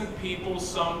innocent people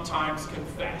sometimes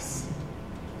confess.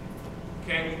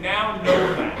 Okay, we now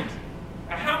know that.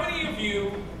 Now, how many of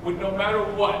you would, no matter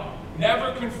what,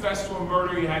 never confess to a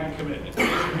murder you hadn't committed? Raise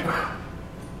your hand.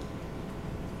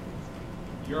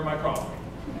 You're my problem.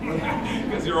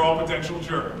 Because you're all potential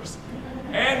jurors.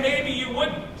 And maybe you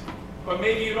wouldn't. But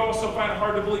maybe you'd also find it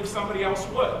hard to believe somebody else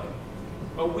would.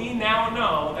 But we now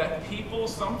know that people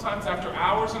sometimes, after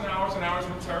hours and hours and hours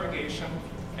of interrogation,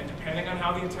 and depending on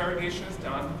how the interrogation is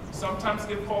done, sometimes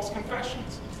give false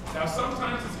confessions. Now,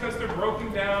 sometimes it's because they're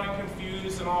broken down and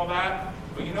confused and all that.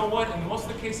 But you know what? In most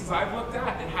of the cases I've looked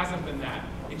at, it hasn't been that.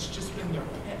 It's just been they're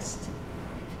pissed.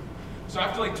 So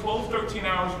after like 12, 13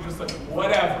 hours, you're just like,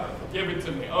 whatever, give it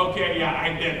to me. Okay, yeah,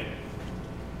 I did it.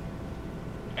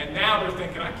 And now they're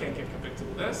thinking, I can't get convicted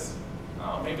of this.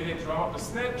 Oh, maybe they draw up a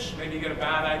snitch, maybe you get a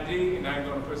bad ID, and now you're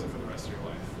going to prison for the rest of your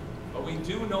life. But we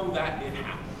do know that it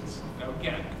happens. Now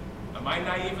again, am I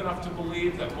naive enough to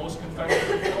believe that most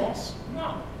confessions are false?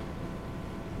 No.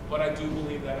 But I do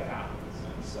believe that it happens,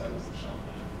 and studies have shown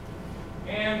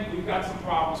that. And we've got some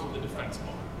problems with the defense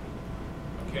bar.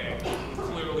 Okay, we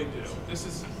clearly do. This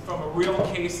is from a real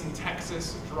case in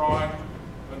Texas, a drawing,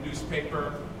 a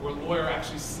newspaper, where a lawyer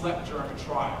actually slept during a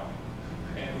trial.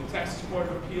 And the Texas Court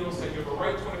of Appeals said you have a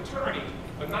right to an attorney,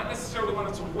 but not necessarily one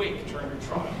that's awake during your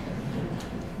trial.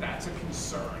 That's a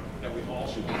concern that we all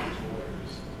should have as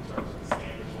lawyers in terms of the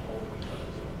standards we're holding each other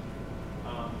to.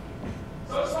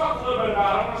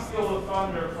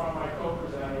 thunder from my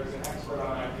co-presenter who's an expert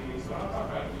on IP, so I'll talk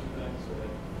about a few things with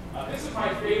it. This is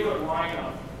my favorite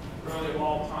lineup, really, of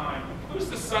all time. Who's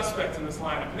the suspect in this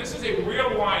lineup? And this is a real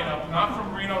lineup, not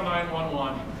from Reno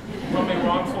 911, from a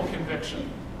wrongful conviction.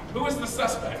 Who is the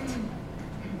suspect?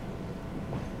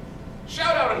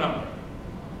 Shout out a number.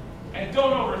 And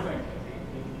don't overthink it.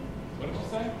 What did you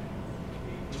say?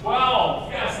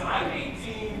 12. Yes, and I'm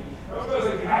 18. Everybody's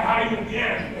like, I hide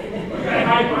again. I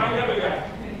hide behind the other guy.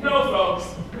 No, folks.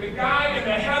 The guy in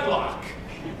the headlock.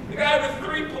 The guy with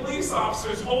 3 police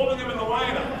officers holding him in the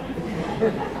lineup.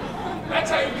 That's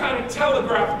how you kind of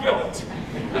telegraph guilt.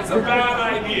 That's a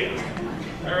bad idea.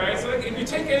 All right, so if you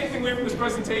take anything away from this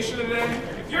presentation today,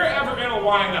 if you're ever in a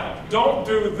lineup, don't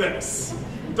do this.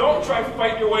 Don't try to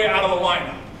fight your way out of the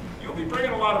lineup. You'll be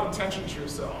bringing a lot of attention to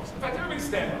yourselves. In fact, everybody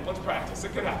stand up. Let's practice.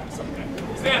 It could happen someday.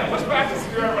 Stand up. Let's practice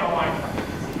if you're ever in a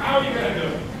lineup. How are you going to do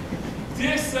it?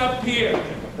 Disappear.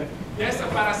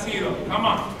 Desaparecido. Come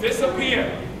on.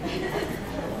 Disappear.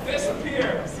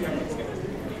 Disappear. See how many guys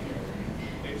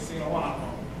they've seen a lot.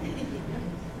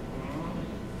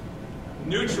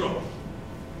 Neutral.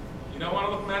 You don't want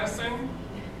to look menacing?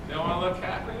 You don't want to look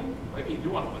happy? Like, you do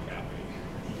want to look happy.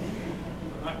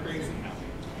 But not crazy happy.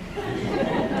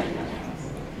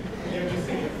 Yeah, just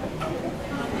see it.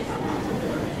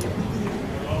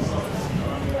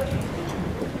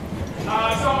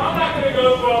 So I'm not going to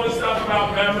go through all this stuff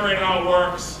about memory and how it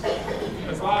works,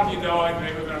 because a lot of you know it,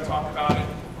 maybe we're going to talk about it.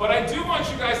 But I do want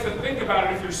you guys to think about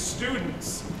it if you're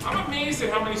students. I'm amazed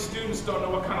at how many students don't know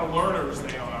what kind of learners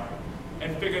they are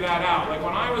and figure that out. Like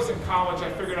when I was in college,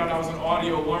 I figured out I was an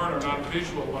audio learner, not a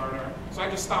visual learner, so I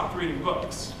just stopped reading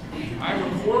books. I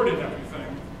recorded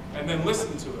everything and then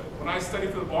listened to it. When I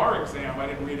studied for the bar exam, I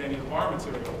didn't read any of the bar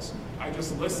materials. I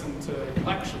just listened to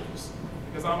lectures.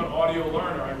 Because I'm an audio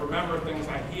learner, I remember things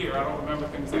I hear, I don't remember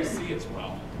things I see as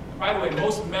well. And by the way,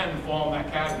 most men fall in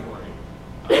that category.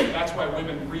 That's why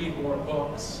women read more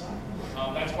books.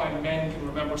 That's why men can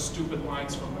remember stupid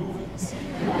lines from movies.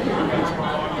 That's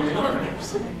why audio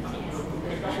learners.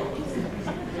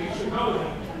 You should know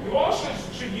that. You all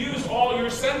should use all your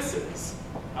senses.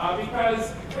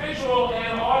 Because visual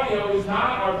and audio is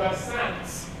not our best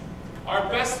sense. Our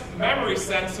best memory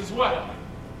sense is what?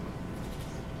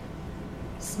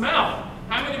 Smell.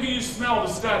 How many of you use smell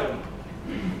to study?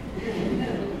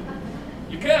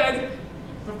 You could.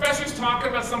 Professor's talking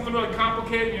about something really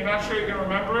complicated and you're not sure you're going to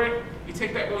remember it. You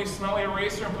take that really smelly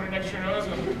eraser and put it next to your nose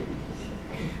and go,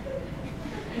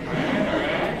 all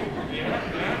right. Yeah.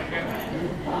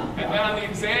 And then on the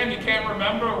exam, you can't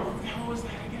remember. What was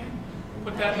that again?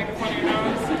 Put that thing in front of your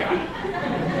nose. Got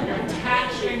it. You're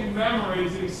attaching memory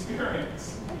to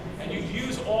experience. And you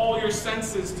use all your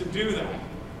senses to do that.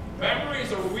 Memory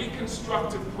is a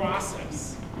reconstructive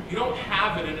process. You don't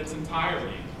have it in its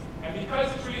entirety. And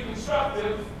because it's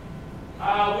reconstructive, we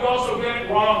also get it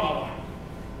wrong a lot.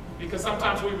 Because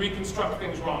sometimes we reconstruct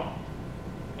things wrong.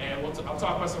 And I'll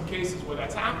talk about some cases where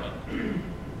that's happened.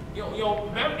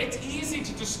 It's easy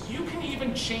to you can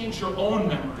even change your own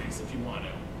memories if you want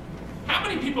to. How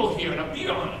many people here, now be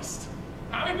honest,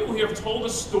 how many people here have told a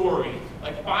story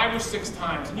like 5 or 6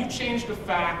 times and you changed a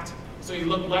fact so you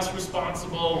look less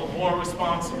responsible or more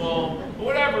responsible, or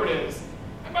whatever it is.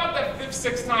 About that 5th,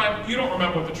 6th time, you don't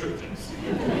remember what the truth is.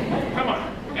 Come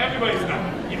on, everybody's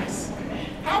done it, yes.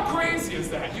 How crazy is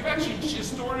that? You've actually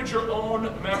distorted your own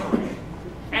memory.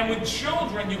 And with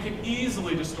children, you can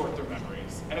easily distort their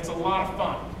memories, and it's a lot of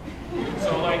fun.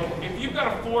 So like, if you've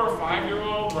got a 4 or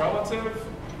 5-year-old relative,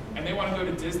 and they want to go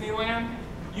to Disneyland,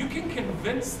 you can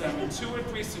convince them in 2 or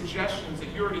 3 suggestions that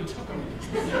you already took them to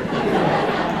Disneyland.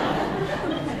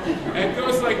 And it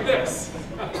goes like this.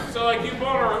 So like you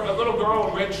bought a little girl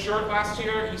a red shirt last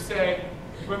year, you say,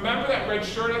 remember that red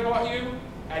shirt I bought you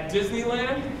at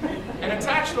Disneyland? And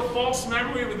attach the false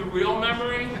memory with the real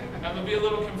memory, and they'll be a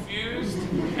little confused,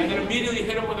 and then immediately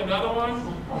hit them with another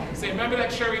one. Say, remember that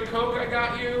cherry Coke I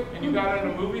got you, and you got it in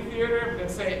a movie theater, then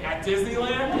say, at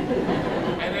Disneyland?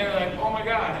 And they're like, oh my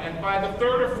God. And by the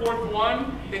 3rd or 4th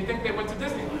one, they think they went to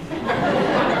Disneyland.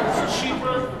 It's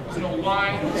cheaper, there's no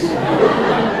lines.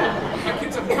 My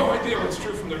kids have no idea what's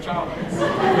true from their childhoods.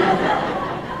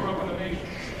 Grew up in the nation.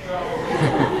 So,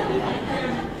 you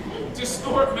can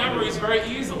distort memories very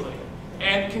easily.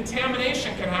 And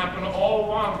contamination can happen all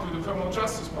along through the criminal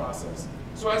justice process.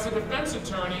 So as a defense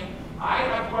attorney, I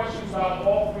have questions about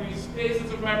all 3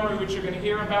 phases of memory, which you're going to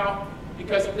hear about,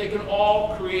 because they can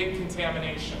all create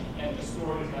contamination and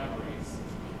distorted memories.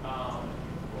 We'll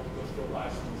go through the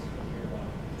last ones you're going to hear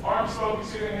about. Arms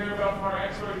focus you're going to hear about from our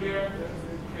expert here.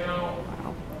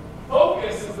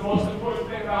 Focus is the most important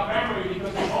thing about memory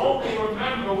because we only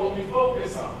remember what we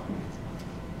focus on.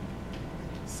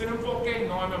 Sin enfoque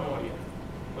no hay memoria.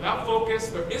 Without focus,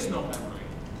 there is no memory.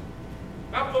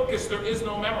 Without focus, there is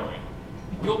no memory.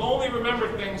 You'll only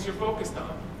remember things you're focused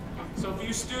on. So for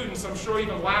you students, I'm sure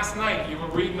even last night you were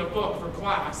reading a book for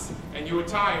class and you were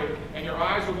tired and your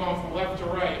eyes were going from left to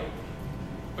right,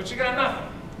 but you got nothing.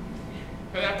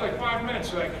 And after like 5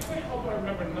 minutes, you're like, I hope I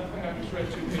remember nothing I just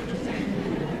read 2 pages.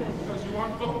 Because you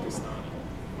weren't focused on it.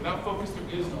 Without focus,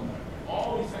 there is no memory.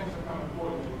 All these things are kind of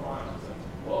important in crimes.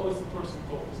 What was the person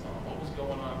focused on? What was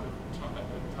going on at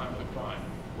the time of the crime?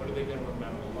 What are they going to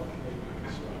remember? What can they do to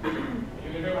describe?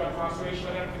 You're going to hear about cross-racial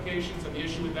identifications and the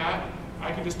issue with that.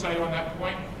 I can just tell you on that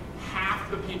point, half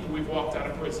the people we've walked out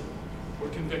of prison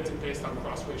were convicted based on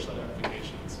cross-racial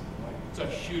identifications. It's a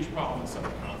huge problem in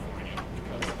Southern California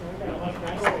because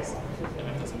and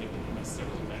that doesn't make it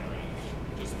necessarily better.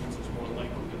 It just means there's more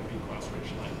likely to be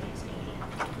cross-racial identities going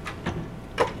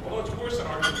on. Well, it's worse in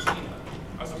Argentina.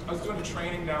 I was doing a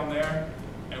training down there,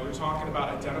 and we were talking about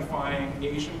identifying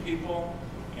Asian people.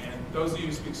 And those of you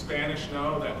who speak Spanish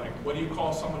know that, like, what do you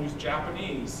call someone who's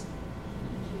Japanese?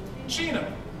 Chino.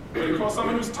 What do you call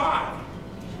someone who's Thai?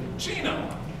 Chino.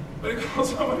 What do you call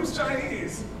someone who's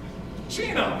Chinese?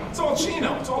 Chino. It's all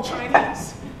Chino. It's all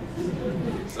Chinese.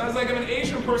 So it's like if an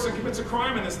Asian person commits a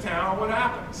crime in this town, what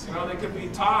happens? You know, they could be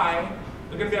Thai.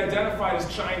 They're going to be identified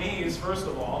as Chinese, first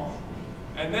of all.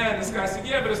 And then this guy said,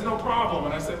 yeah, but it's no problem.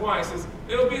 And I said, why? He says,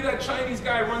 it'll be that Chinese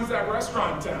guy who runs that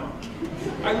restaurant in town.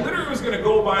 I literally was going to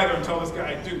go by there and tell this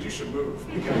guy, dude, you should move.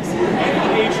 Because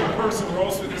any Asian person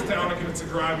rolls through this town and commits a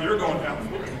crime, you're going down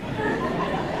for it.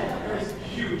 There's a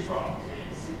huge problem.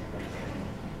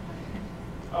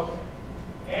 Okay.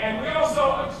 And we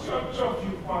also show a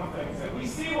few fun things. And we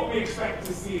see what we expect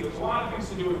to see. There's a lot of things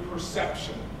to do with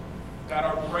perception. That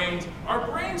our brains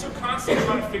are constantly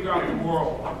trying to figure out the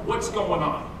world, what's going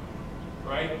on,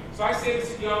 right? So I say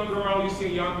it's a young girl, you see a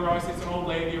young girl, I say it's an old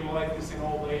lady, you're more likely to see an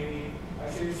old lady. I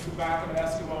say it's the back of an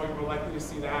Eskimo, you're more likely to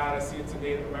see that. I see it's a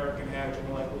Native American head, you're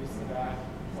more likely to see that.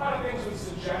 A lot of things with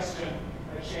suggestion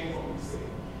that change what we see.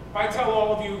 If I tell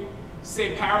all of you,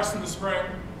 say Paris in the spring,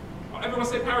 everyone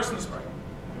say Paris in the spring.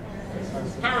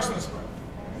 Paris in the spring.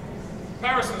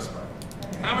 Paris in the spring.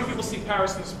 How many people see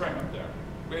Paris in the spring up there?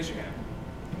 Raise your hand.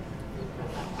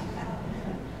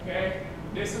 Okay?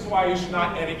 This is why you should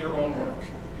not edit your own work.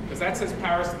 Because that says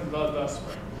Paris in the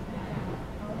spring.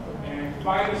 And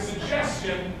by the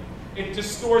suggestion, it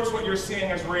distorts what you're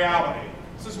seeing as reality.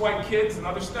 This is why kids,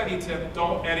 another study tip,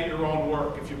 don't edit your own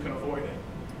work if you can avoid it.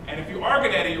 And if you are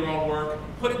going to edit your own work,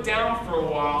 put it down for a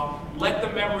while, let the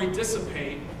memory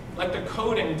dissipate, let the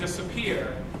coding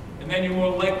disappear, and then you're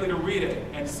more likely to read it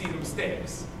and see the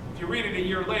mistakes. If you read it a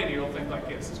year later, you'll think like,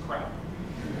 yeah, this is crap.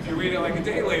 If you read it like a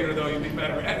day later, though, you'll be a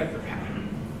better editor at it.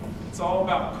 It's all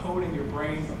about coding your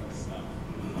brains on this stuff.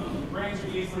 Your brains are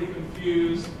easily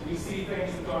confused. You see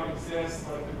things that don't exist,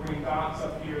 like the green dots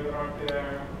up here that aren't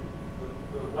there,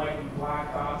 the white and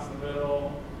black dots in the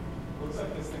middle. Looks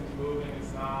like this thing's moving,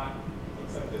 it's not.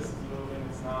 Looks like this is moving,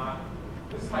 it's not.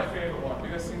 This is my favorite one. Have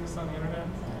you guys seen this on the internet?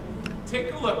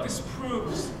 Take a look. This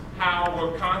proves how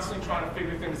we're constantly trying to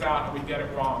figure things out and we get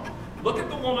it wrong. Look at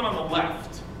the woman on the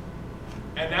left,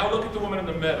 and now look at the woman in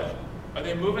the middle. Are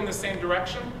they moving the same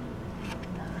direction?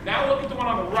 Now look at the one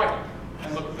on the right,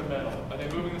 and look at the middle. Are they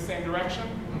moving the same direction?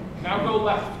 Now go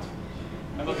left,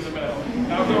 and look at the middle.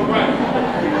 Now go right,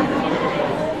 and look at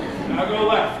the middle. Now go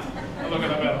left, and look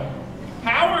at the middle.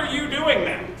 How are you doing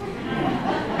that?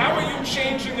 How are you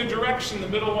changing the direction the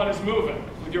middle one is moving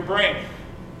with your brain?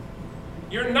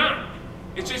 You're not.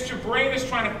 It's just your brain is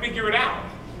trying to figure it out,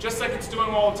 just like it's doing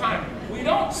all the time. We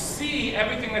don't see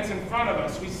everything that's in front of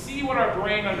us. We see what our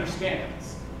brain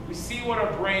understands. We see what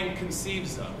our brain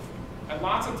conceives of. And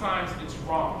lots of times it's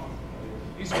wrong.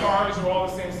 These cars are all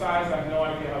the same size. I have no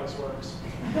idea how this works.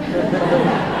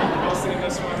 Y'all seen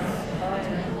this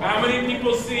one? How many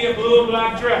people see a blue and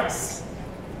black dress?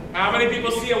 How many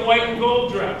people see a white and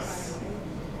gold dress?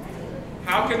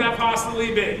 How can that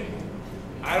possibly be?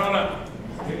 I don't know.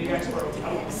 Maybe the expert will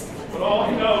tell us. But all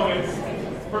we know is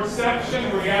perception,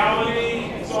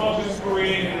 reality, it's all just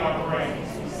created in our brains.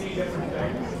 We see different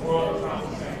things. The world is not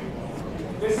the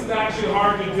same. This is actually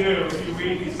hard to do if you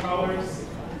read these colors.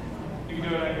 You can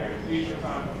do it at your leisure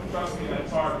time. Trust me,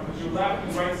 that's hard because your left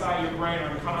and right side of your brain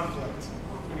are in conflict.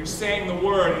 When you're saying the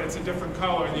word and it's a different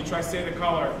color and you try to say the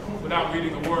color without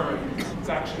reading the word, it's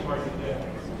actually hard to do.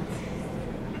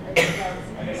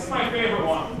 And this is my favorite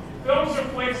one. Films are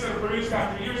plays that are produced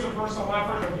after years of personal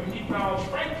effort and unique knowledge,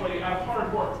 frankly, out of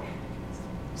hard work.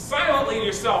 Silently to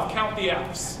yourself, count the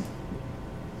F's.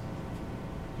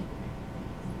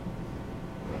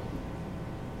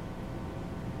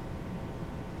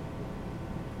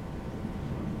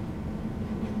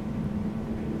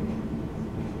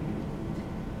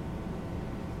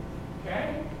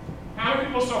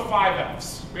 people saw 5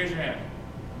 Fs? Raise your hand.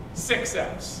 6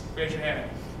 Fs? Raise your hand.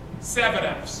 7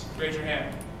 Fs? Raise your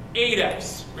hand. 8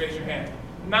 Fs? Raise your hand.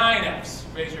 9 Fs?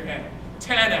 Raise your hand.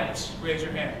 10 Fs? Raise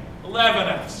your hand. 11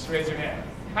 Fs? Raise your hand.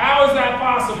 How is that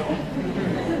possible?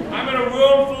 I'm in a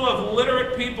room full of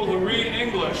literate people who read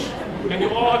English, and you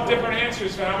all have different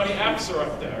answers for how many Fs are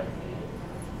up there.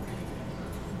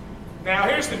 Now,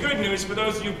 here's the good news for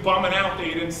those of you bumming out that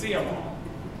you didn't see them all.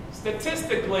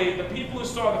 Statistically, the people who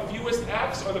saw the fewest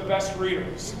Fs are the best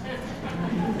readers.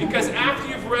 Because after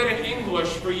you've read in English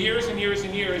for years and years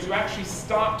and years, you actually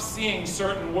stop seeing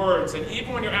certain words, and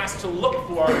even when you're asked to look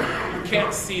for them, you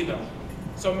can't see them.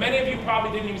 So many of you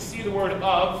probably didn't even see the word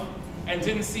of, and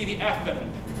didn't see the F in it.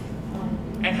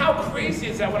 And how crazy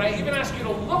is that when I even ask you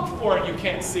to look for it, you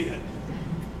can't see it?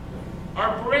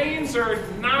 Our brains are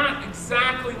not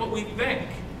exactly what we think.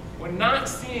 We're not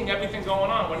seeing everything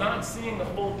going on. We're not seeing the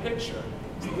full picture.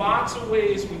 There's lots of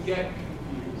ways we get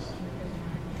confused.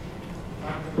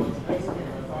 I'm going to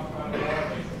talk about it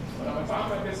all, but I'm going to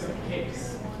talk about this in a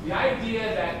case. The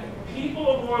idea that people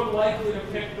are more likely to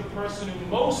pick the person who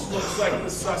most looks like the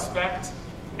suspect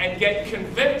and get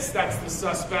convinced that's the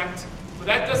suspect, but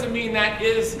that doesn't mean that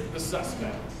is the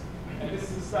suspect. And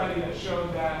this is a study that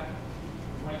showed that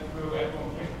went through,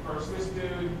 everyone picked first this dude,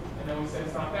 and then we said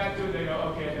it's not that dude, they go,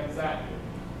 okay, then it's that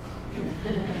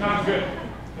dude. Not good.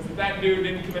 Because if that dude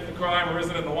didn't commit the crime or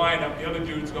isn't in the lineup, the other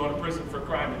dude's going to prison for a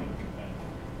crime he didn't commit.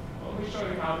 Well, let me show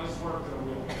you how this worked in a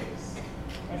real case.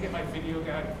 Can I get my video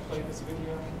guy to play this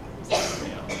video?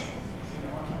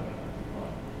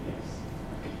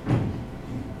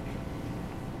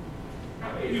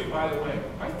 How many of you, by the way,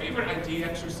 my favorite ID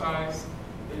exercise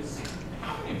is,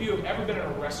 how many of you have ever been in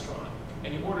a restaurant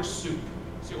and you order soup?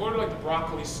 So you order like the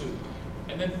broccoli soup,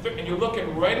 and then and you're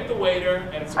looking right at the waiter,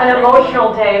 and it's an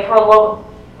emotional day for a local.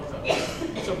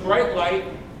 It's a bright light,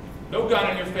 no gun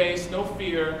in your face, no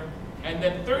fear, and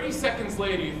then 30 seconds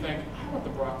later you think, I want the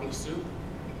broccoli soup,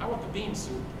 I want the bean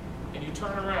soup, and you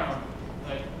turn around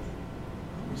like,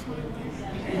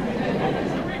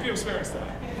 how many of you experienced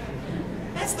that?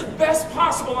 That's the best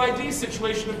possible ID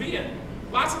situation to be in.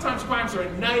 Lots of times crimes are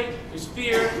at night, there's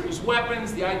fear, there's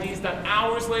weapons, the ID is done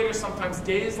hours later, sometimes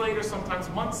days later, sometimes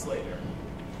months later.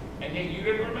 And yet you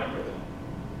didn't remember that.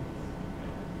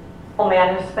 A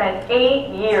man who spent 8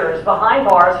 years behind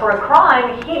bars for a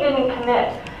crime he didn't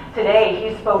commit. Today,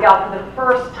 he spoke out for the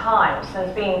first time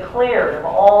since being cleared of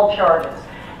all charges.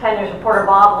 10 News reporter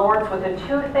Bob Lawrence with the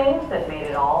 2 things that made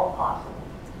it all possible.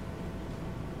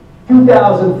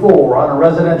 2004, on a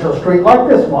residential street like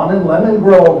this one in Lemon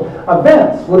Grove,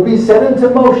 events would be set into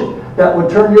motion that would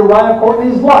turn Uriah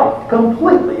Courtney's life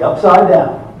completely upside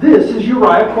down. This is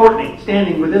Uriah Courtney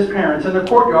standing with his parents in the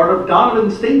courtyard of Donovan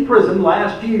State Prison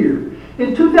last year.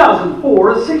 In 2004,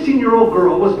 a 16-year-old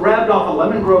girl was grabbed off a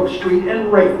Lemon Grove street and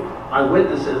raped.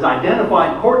 Eyewitnesses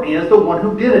identified Courtney as the one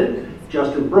who did it.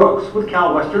 Justin Brooks with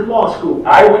Cal Western Law School.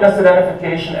 Eyewitness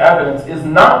identification evidence is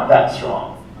not that strong.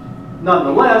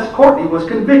 Nonetheless, Courtney was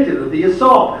convicted of the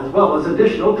assault as well as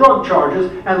additional drug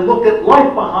charges and looked at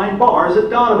life behind bars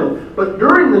at Donovan. But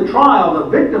during the trial, the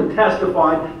victim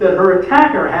testified that her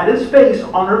attacker had his face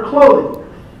on her clothing.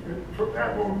 From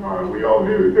that moment on, we all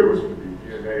knew that there was going to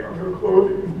be DNA on her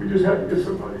clothing. We just had to get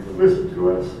somebody to listen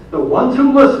to us. The ones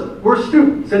who listened were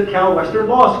students at Cal Western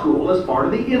Law School as part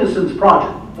of the Innocence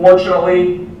Project.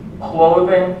 Fortunately,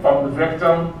 clothing from the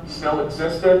victim still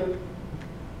existed.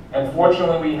 And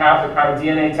fortunately, we have the kind of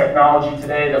DNA technology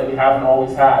today that we haven't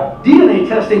always had. DNA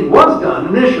testing was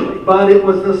done initially, but it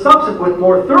was the subsequent,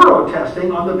 more thorough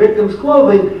testing on the victim's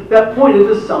clothing that pointed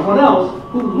to someone else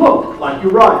who looked like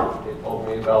Uriah. They told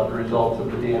me about the results of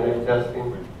the DNA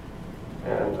testing,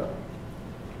 and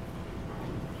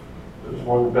it was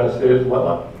one of the best days of my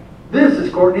life. This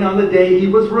is Courtney on the day he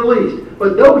was released,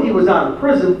 but though he was out of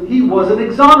prison, he wasn't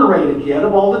exonerated yet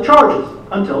of all the charges,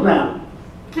 until now.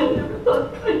 I never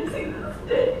thought I'd see this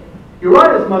day.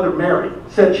 Uriah's mother, Mary,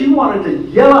 said she wanted to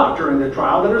yell out during the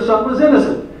trial that her son was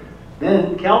innocent.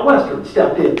 Then Cal Western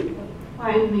stepped in.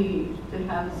 Finally, to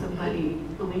have somebody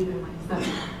believe in my son,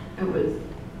 it was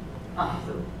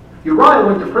awesome. Uriah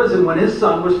went to prison when his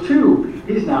son was 2.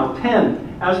 He's now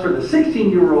 10. As for the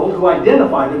 16-year-old who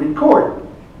identified him in court,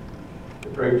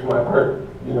 It breaks my heart,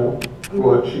 you know,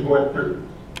 what she went through.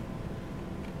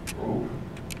 And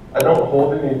I don't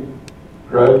hold any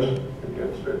grudge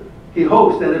against her. he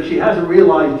hopes that if she hasn't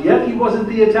realized yet he wasn't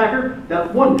the attacker,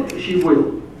 that one day she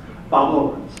will. Bob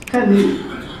Lawrence, 10 News.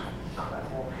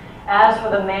 As for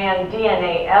the man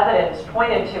DNA evidence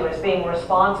pointed to as being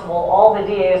responsible, all the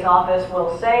DA's office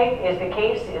will say is the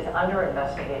case is under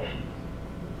investigation.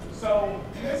 So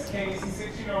in this case, the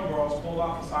 16-year-old girl's pulled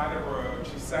off the side of the road.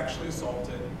 She's sexually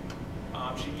assaulted.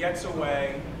 She gets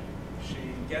away. She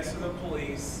gets to the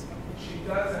police. She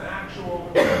does an actual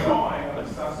drawing of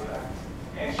the suspect.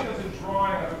 And she does a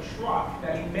drawing of a truck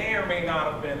that he may or may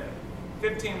not have been in.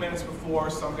 15 minutes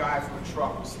before, some guy from a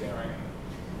truck was staring at him.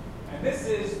 And this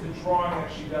is the drawing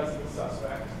that she does of the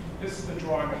suspect. This is the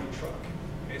drawing of the truck.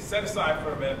 Okay, set aside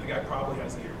for a minute, the guy probably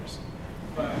has ears.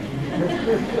 But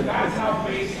that's how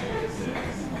basic this is.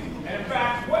 And in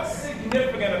fact, what's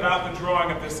significant about the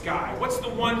drawing of this guy? What's the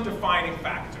one defining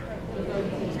factor?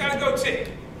 He's got a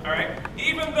goatee, all right?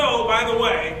 Even though, by the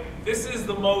way, this is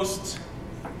the most,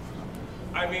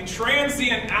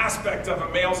 transient aspect of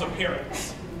a male's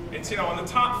appearance. It's, in the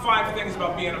top 5 things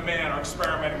about being a man are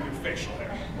experimenting with facial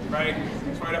hair, right?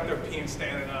 It's right up there peeing,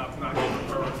 standing up, not giving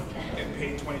birth, getting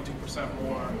paid 22%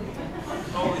 more.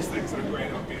 All these things that are great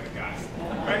about being a guy,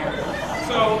 right?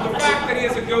 So the fact that he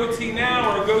has a goatee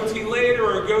now, or a goatee later,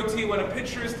 or a goatee when a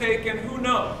picture is taken, who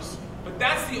knows? But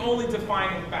that's the only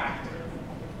defining factor.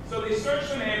 So they search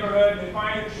the neighborhood, they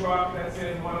find a truck that's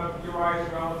in one of Uriah's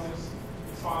relatives'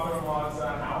 father-in-law's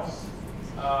house.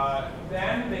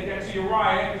 Then they get to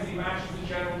Uriah because he matches the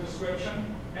general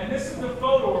description. And this is the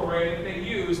photo array that they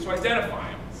use to identify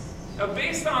him. Now,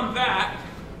 based on that,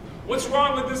 what's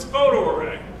wrong with this photo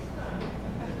array?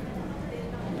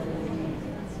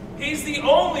 He's the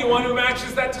only one who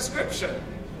matches that description.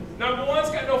 Number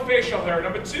 1's got no facial hair.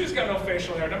 Number 2's got no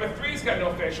facial hair. Number 3's got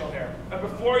no facial hair. Number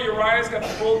 4, Uriah's got the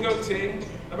full goatee.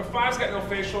 Number 5's got no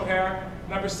facial hair.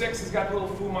 Number 6 has got the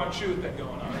little Fu Manchu thing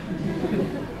going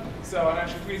on. So, and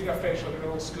actually 3's got facial hair, a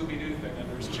little Scooby-Doo thing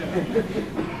under his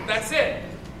chin. That's it.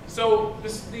 So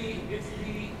it's the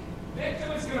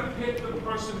victim is going to pick the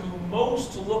person who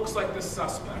most looks like the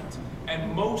suspect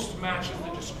and most matches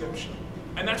the description.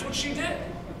 And that's what she did.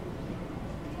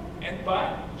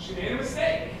 But she made a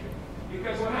mistake.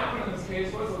 Because what happened in this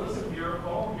case was Alyssa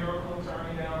Miracle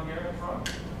attorney down here in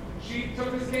front, she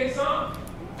took this case on.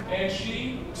 And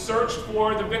she searched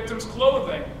for the victim's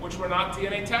clothing, which were not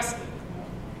DNA tested.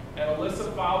 And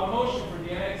Alyssa filed a motion for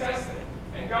DNA testing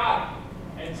and got it.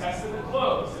 And tested the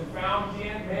clothes and found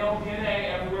male DNA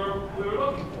everywhere we were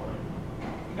looking for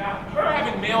it. Now, her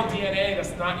having male DNA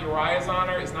that's not Uriah's on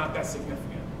her is not that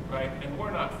significant, right? And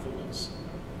we're not fools.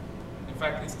 In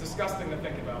fact, it's disgusting to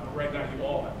think about, but right now you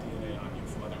all have DNA on you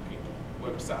from other people.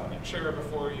 Whoever sat on that chair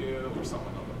before you, or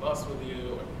someone on the bus with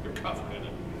you, or you're covered in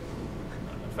it.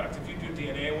 In fact, if you do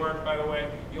DNA work, by the way,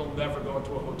 you'll never go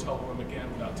into a hotel room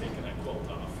again without taking that quilt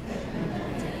off.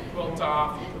 You take the quilt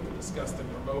off, you put the disgusting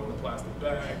remote in the plastic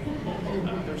bag.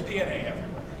 There's DNA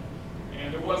everywhere.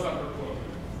 And there was on her clothing.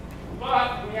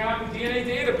 But we have the DNA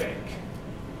data bank.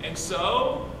 And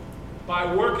so,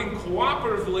 by working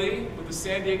cooperatively with the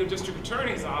San Diego District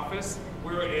Attorney's Office,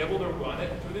 we were able to run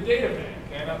it through the data bank.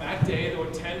 And on that day, there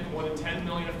were more than 10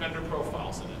 million offender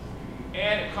profiles in it.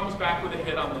 And it comes back with a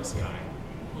hit on this guy,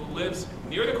 who lives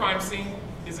near the crime scene,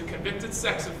 is a convicted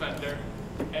sex offender,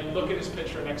 and look at his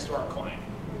picture next to our client.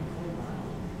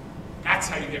 That's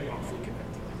how you get wrongfully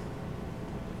convicted.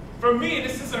 For me,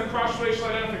 this isn't a cross-racial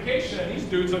identification, and these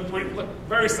dudes look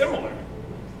very similar.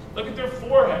 Look at their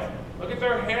forehead, look at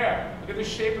their hair, look at the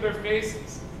shape of their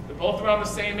faces. They're both around the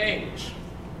same age.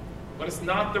 But it's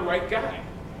not the right guy.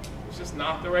 It's just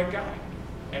not the right guy.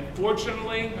 And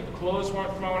fortunately, the clothes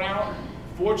weren't thrown out.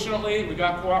 Fortunately, we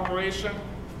got cooperation.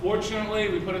 Fortunately,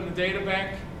 we put it in the data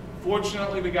bank.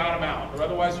 Fortunately, we got him out. Or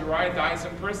otherwise, Uriah dies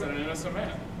in prison, an innocent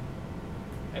man.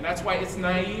 And that's why it's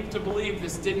naive to believe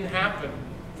this didn't happen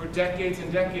for decades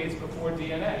and decades before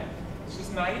DNA. It's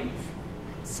just naive.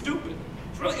 It's stupid.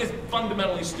 It really is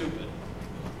fundamentally stupid.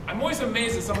 I'm always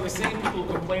amazed at some of the same people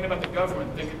who complain about the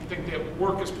government think their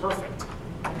work is perfect.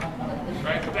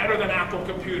 Right? Better than Apple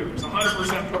computers,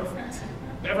 100% perfect.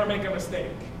 Never make a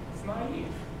mistake. It's naive.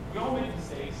 We all make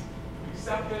mistakes. We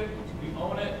accept it, we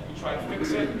own it, we try to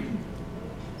fix it. We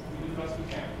do the best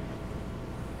we can.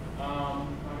 I'm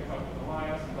going to talk about the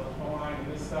Alliance and the line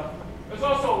and this stuff. There's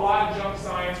also a lot of junk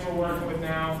science we're working with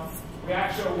now. We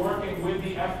actually are working with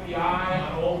the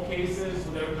FBI on old cases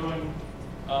where they were doing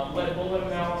lead bullet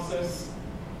analysis,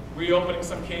 reopening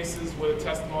some cases where the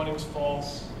testimony was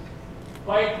false.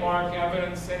 Bite mark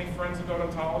evidence. Any forensic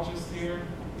odontologists here?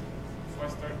 Before I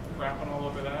start crapping all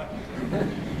over that.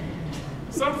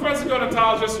 Some forensic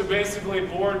odontologists are basically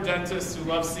bored dentists who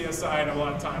love CSI and have a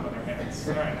lot of time on their hands.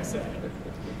 All right, I said it.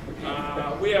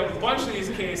 We have a bunch of these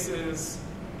cases.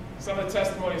 Some of the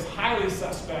testimony is highly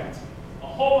suspect. A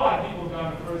whole lot of people have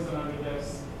gone to prison under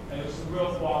this, and there's some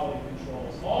real quality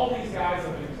controls. All these guys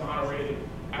have been exonerated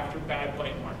after bad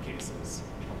bite mark cases.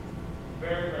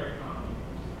 Very, very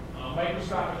common.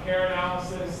 Microscopic hair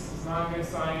analysis is not good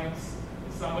science.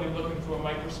 It's somebody looking through a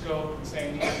microscope and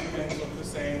saying these two things look the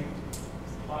same.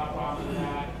 There's a lot of problems with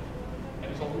that.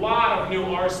 And there's a lot of new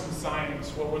arson science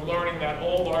where we're learning that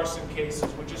old arson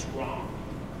cases were just wrong.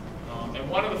 And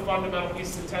one of the fundamental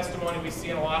pieces of testimony we see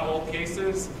in a lot of old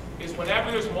cases is whenever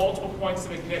there's multiple points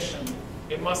of ignition,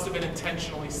 it must have been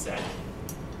intentionally set.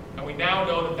 And we now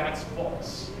know that that's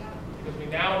false, because we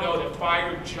now know that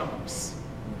fire jumps.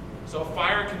 So a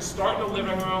fire can start in the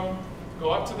living room, go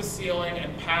up to the ceiling,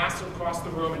 and pass across the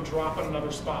room and drop in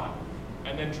another spot,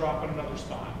 and then drop in another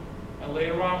spot. And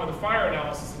later on, when the fire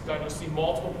analysis is done, you'll see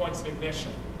multiple points of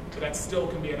ignition, but that still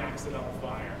can be an accidental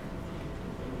fire.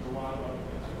 There's a lot of other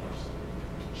things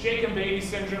worse. Shaken baby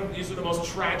syndrome, these are the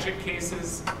most tragic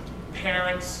cases.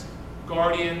 Parents,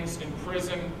 guardians in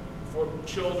prison for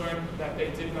children that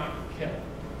they did not kill.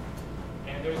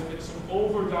 And there's been some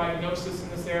overdiagnosis in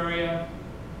this area.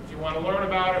 If you want to learn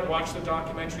about it, watch the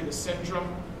documentary, The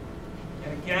Syndrome.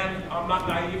 And again, I'm not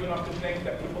naive enough to think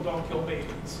that people don't kill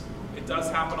babies. It does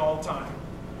happen all the time.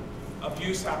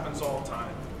 Abuse happens all the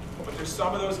time. But there's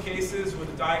some of those cases where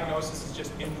the diagnosis is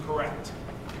just incorrect,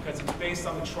 because it's based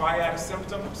on the triad of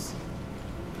symptoms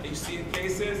that you see in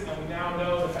cases, and we now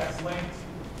know that that's linked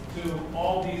to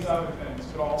all these other things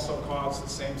could also cause the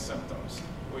same symptoms.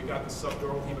 We got the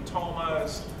subdural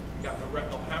hematomas, we got the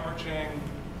retinal hemorrhaging,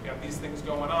 we got these things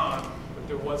going on, but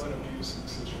there was an abuse in the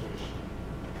situation.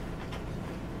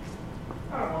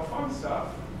 I don't know, fun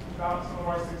stuff about some of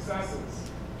our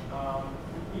successes.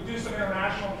 We do some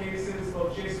international cases,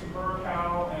 both Jason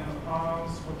Burkow and the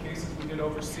Hans were cases we did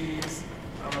overseas.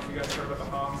 I don't know if you guys heard about the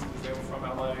Hans, because they were from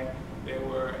LA. They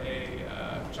were a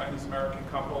Chinese-American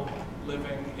couple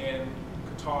living in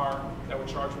Qatar that were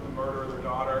charged with the murder of their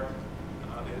daughter.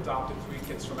 They adopted 3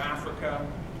 kids from Africa,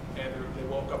 and they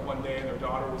woke up one day and their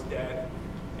daughter was dead.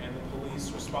 And the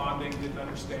police responding didn't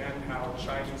understand how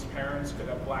Chinese parents could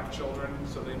have black children,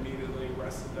 so they immediately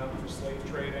arrested them for slave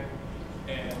trading.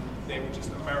 And they were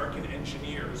just American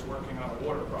engineers working on a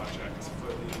water project for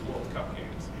the World Cup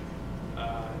games.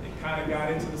 They kind of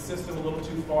got into the system a little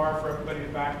too far for everybody to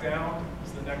back down.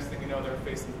 So the next thing you know, they're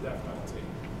facing the death penalty.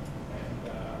 And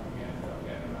we ended up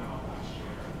getting them out last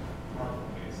year. Horrible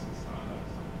cases on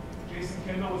those. Jason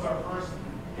Kindle was our first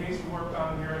case we worked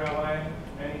on here in LA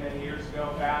many, many years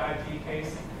ago, bad ID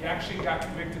case. He actually got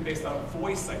convicted based on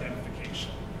voice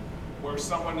identification, where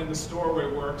someone in the store where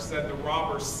he worked said the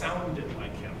robber sounded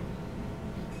like him.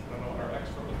 I don't know what our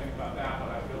expert would think about that, but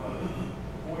I feel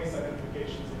like voice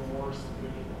identification is even worse than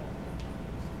visual.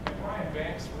 And Brian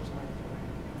Banks, where's my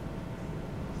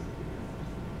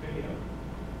video?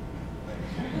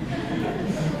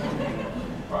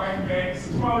 Brian Banks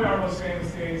is probably our most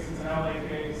famous case. It's an LA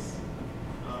case.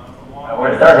 We're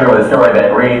going to start here with a story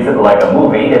that reads like a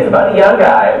movie. It's about a young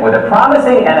guy with a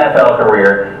promising NFL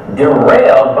career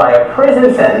derailed by a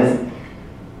prison sentence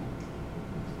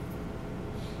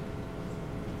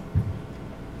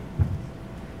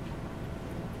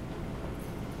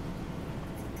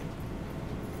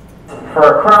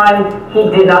for a crime he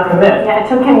did not commit. Yeah, it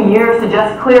took him years to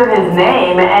just clear his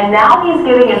name, and now he's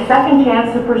getting a second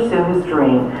chance to pursue his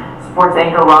dream. Sports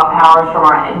anchor Rob Powers from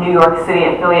our New York City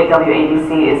affiliate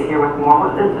WABC is here with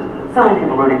more. So many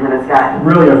people rooting for this guy.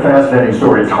 Really a fascinating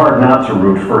story. It's hard not to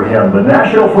root for him. The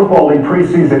National Football League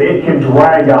preseason, it can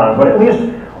drag on, but at least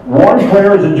one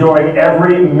player is enjoying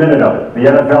every minute of it. The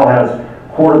NFL has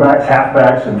quarterbacks,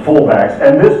 halfbacks, and fullbacks,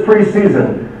 and this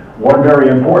preseason, one very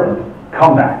important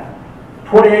comeback.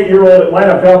 28-year-old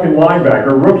Atlanta Falcon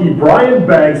linebacker rookie Brian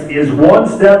Banks is one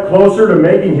step closer to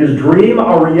making his dream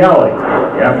a reality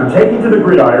after taking to the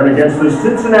gridiron against the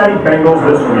Cincinnati Bengals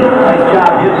this week. Nice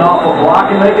job getting off the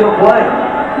block and making a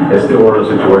play. It's still one of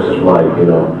those situations like,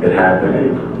 it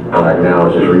happened. Like now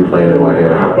it's just replaying in my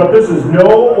head. But this is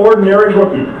no ordinary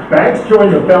rookie. Banks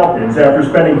joined the Falcons after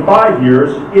spending 5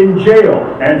 years in jail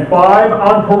and 5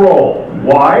 on parole.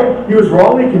 Why? He was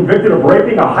wrongly convicted of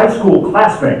raping a high school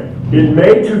classmate. In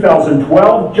May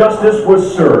 2012, justice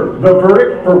was served. The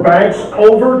verdict for Banks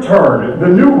overturned. The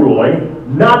new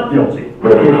ruling, not guilty.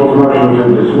 But people's motion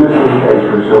to dismiss this case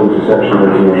pursuant to Section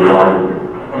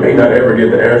 1985. I may not ever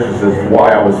get the answers as to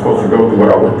why I was supposed to go through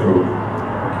what I went through.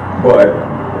 But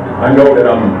I know that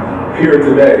I'm here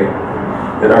today,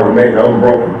 and I remain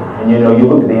unbroken. And you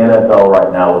look at the NFL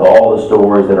right now with all the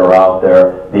stories that are out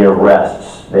there, the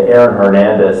arrests, the Aaron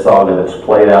Hernandez saga that's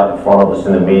played out in front of us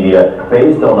in the media,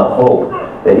 based on the hope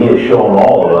that he has shown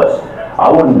all of us.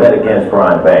 I wouldn't bet against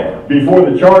Brian Banks. Before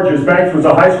the charges, Banks was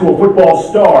a high school football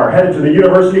star, headed to the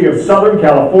University of Southern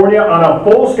California on a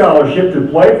full scholarship to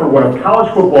play for one of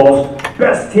college football's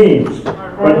best teams.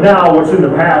 But now what's in the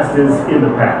past is in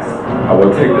the past. I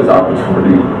will take this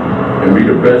opportunity and be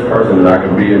the best person that I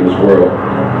can be in this world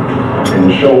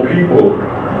and show people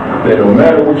that no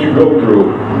matter what you go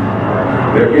through,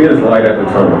 there is light at the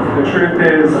tunnel. The truth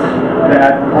is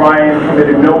that Brian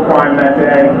committed no crime that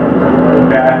day,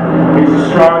 that he's a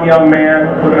strong young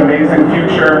man with an amazing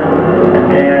future,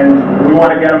 and we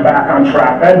want to get him back on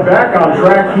track. And back on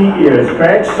track he is.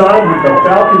 Banks signed with the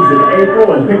Falcons in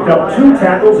April and picked up 2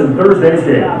 tackles in Thursday's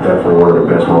game. Definitely one of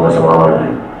the best moments of my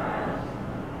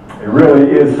life. It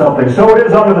really is something. So it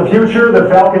is on to the future. The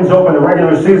Falcons open the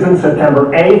regular season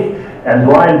September 8th, and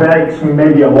Brian Banks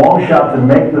may be a long shot to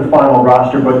make the final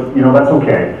roster, but you know, that's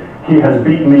okay. He has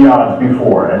beaten the odds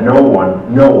before, and no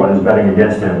one is betting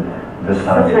against him this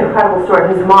time. It's an incredible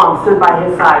story. His mom stood by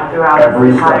his side throughout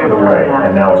every step of the way,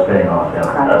 and now it's paying off.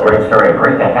 Yeah. A great story.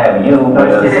 Great to have you with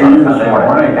us this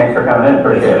morning. Thanks for coming in.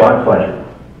 Appreciate it. It's my pleasure.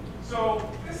 So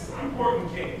this is an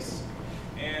important case,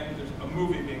 and there's a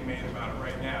movie being made about it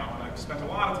right now, and I've spent a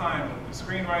lot of time with the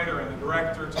screenwriter and the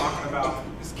director talking about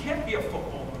this can't be a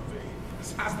football movie.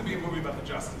 This has to be a movie about the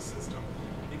justice system,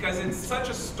 because it's such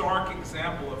a stark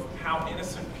example of how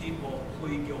innocent people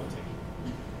plead guilty.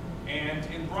 And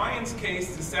in Brian's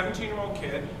case, the 17-year-old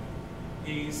kid,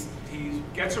 he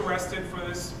gets arrested for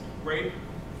this rape.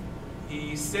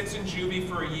 He sits in juvie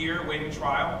for a year waiting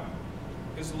trial.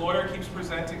 His lawyer keeps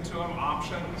presenting to him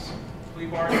options, plea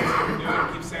bargains he can do,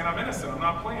 and keeps saying, I'm innocent, I'm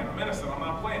not playing, I'm innocent, I'm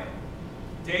not playing.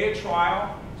 Day of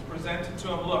trial, it's presented to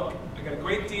him, look, I got a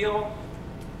great deal.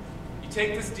 You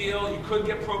take this deal, you could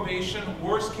get probation.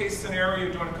 Worst case scenario,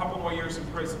 you're doing a couple more years in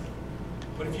prison.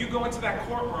 But if you go into that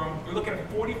courtroom, you're looking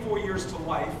at 44 years to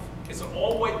life. It's an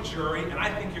all-white jury, and I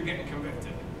think you're getting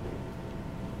convicted.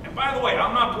 And by the way,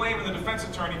 I'm not blaming the defense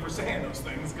attorney for saying those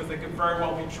things, because they could very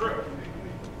well be true.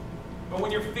 But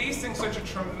when you're facing such a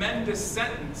tremendous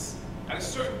sentence, at a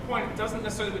certain point, it doesn't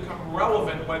necessarily become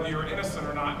relevant whether you're innocent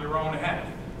or not in your own head.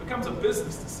 It becomes a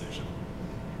business decision.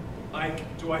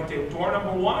 Like, do I take door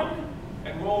number 1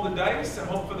 and roll the dice and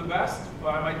hope for the best,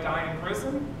 but I might die in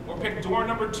prison? Or pick door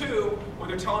number 2, where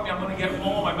they're telling me I'm going to get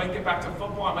home, I might get back to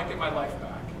football, I might get my life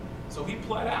back. So he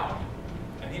pled out,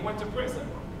 and he went to prison.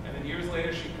 And then years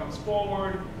later, she comes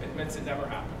forward, admits it never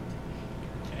happened.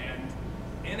 And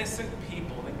innocent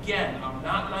people, and again, I'm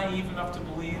not naive enough to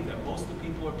believe that most of the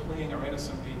people who are pleading are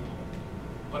innocent people.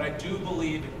 But I do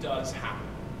believe it does happen,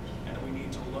 and we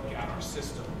need to look at our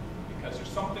system, because there's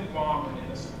something wrong when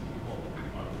innocent people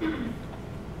are pleading.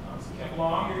 Ken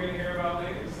Long, you're going to hear about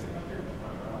later, sitting up here in the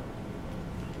front row.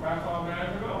 Raphael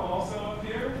Madrigal, also up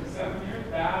here, 7 years,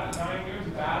 9 years,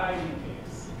 bad ID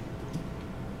case.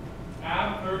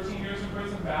 Adam, 13 years in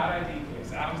prison, bad ID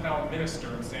case. Adam's now a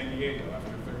minister in San Diego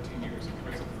after 13 years in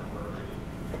prison for murder.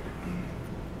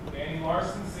 Danny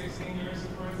Larson, 16 years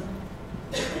in prison.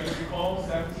 Andrew Cole,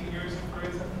 17 years in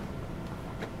prison.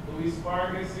 Luis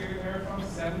Vargas, here to hear from,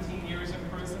 17 years in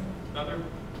prison. Another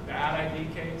bad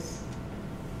ID case.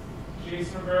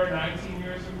 Jason Rivera, 19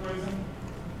 years in prison.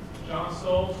 John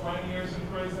Stoll, 20 years in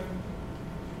prison.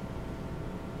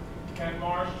 Ken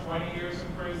Marsh, 20 years in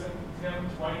prison. Tim,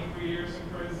 23 years in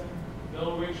prison.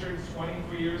 Bill Richards,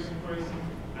 23 years in prison.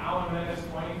 Alan Menace,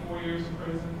 24 years in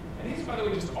prison. And these, by the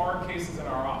way, just are cases in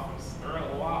our office. There are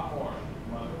a lot more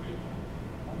from other people.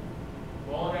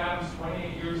 Roland Adams,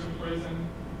 28 years in prison.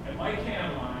 And Mike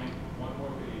Hanline, one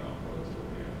more video, I'll put this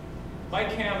over here. Mike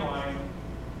Hanline,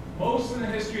 most in the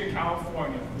history of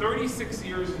California, 36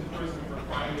 years in prison for a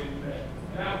crime he didn't commit.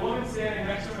 And that woman standing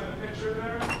next to him in the picture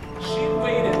there, she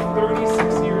waited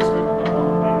 36 years for the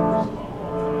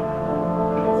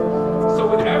So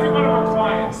with every one of our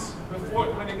clients,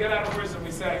 when they get out of prison,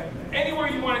 we say, anywhere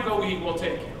you want to go eat, we'll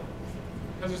take you.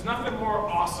 Because there's nothing more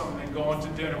awesome than going to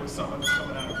dinner with someone who's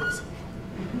coming out of prison.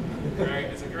 Right?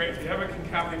 It's a great, if you ever can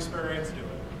have the experience, do it.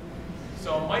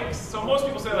 So most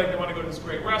people say like they want to go to this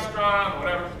great restaurant or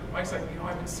whatever. Mike's like,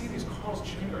 I've been seeing these Carl's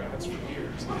Jr. ads for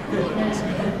years. So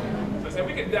I said,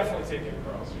 we can definitely take you to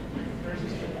Carl's Jr.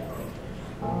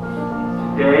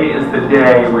 Today is the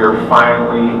day we are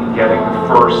finally getting the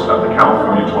first of the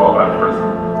California 12 out of prison.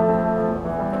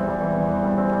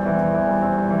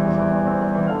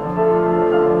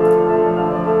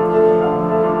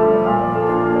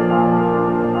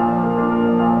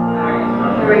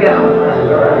 Here we go.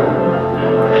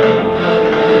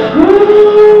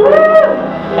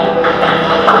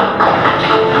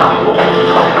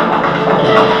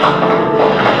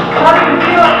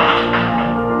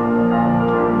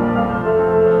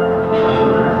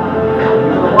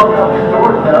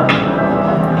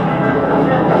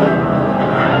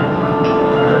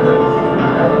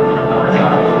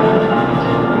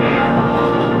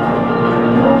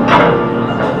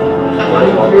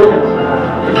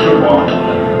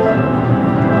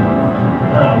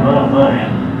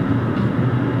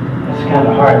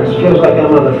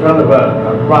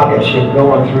 rocket ship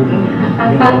going through,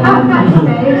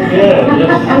 Yeah,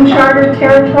 just uncharted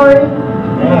territory.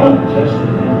 Yeah, just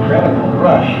an incredible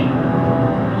rush.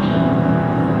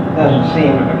 Doesn't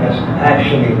seem, I guess,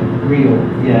 actually real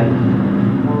yet.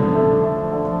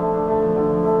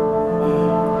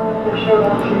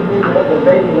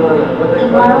 The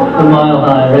Mile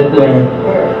High, right there.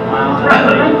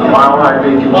 Mile High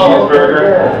bacon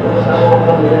cheeseburger.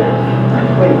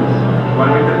 Please. Want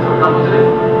to make that into a combo today?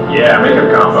 Yeah, make it a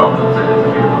combo.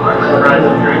 Fries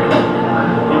and drink.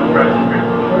 Fries and drink.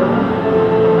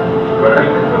 What are you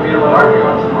going to be a large? You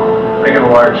want some? Make it a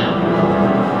large.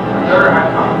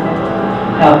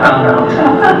 Half pound.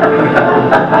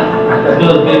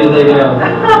 Still as big as they go.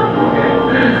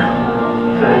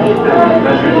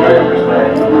 That's your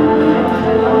perspective.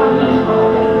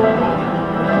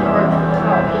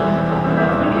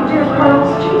 We could do a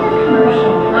Carl's Jr.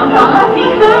 commercial. He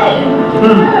could.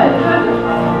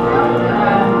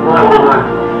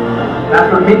 That's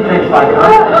what meat tastes like, huh?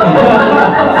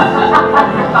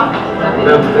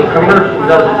 The commercial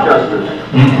does it justice.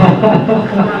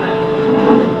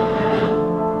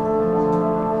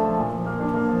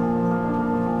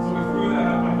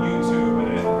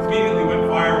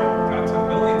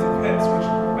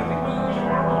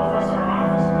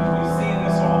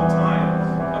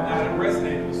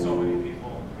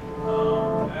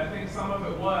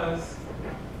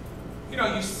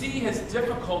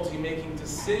 difficulty making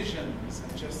decisions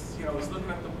and just, you know, he's looking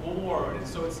at the board. And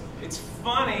so it's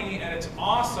funny and it's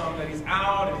awesome that he's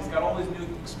out and he's got all these new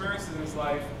experiences in his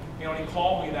life. You know, and he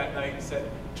called me that night and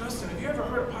said, Justin, have you ever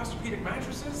heard of Posturepedic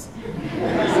mattresses?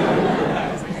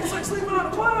 I said, it's like sleeping on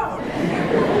a cloud. So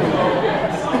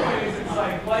in some ways it's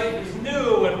like life is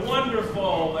new and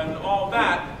wonderful and all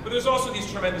that, but there's also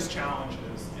these tremendous challenges.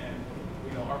 And,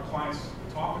 you know, our clients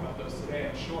talk about those today,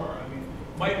 I'm sure. I mean,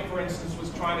 Mike, for instance,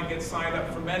 was trying to get signed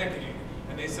up for Medicaid.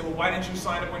 And they said, well, why didn't you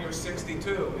sign up when you were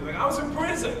 62? He's like, I was in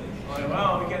prison. I'm like,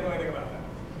 well, we can't do anything about that.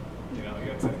 You know,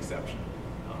 that's an exception.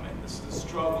 And this is the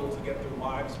struggle to get their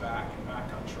lives back and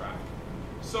back on track.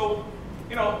 So,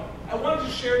 you know, I wanted to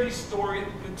share these stories,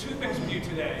 the two things with you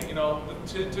today, you know,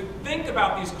 to think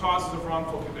about these causes of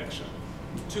wrongful conviction,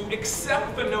 to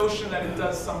accept the notion that it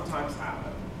does sometimes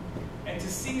happen, and to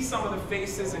see some of the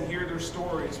faces and hear their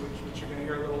stories, which you're going to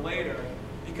hear a little later,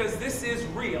 because this is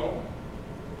real.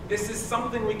 This is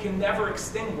something we can never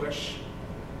extinguish,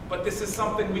 but this is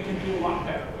something we can do a lot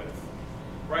better with,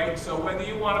 right? So whether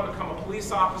you want to become a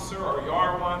police officer or you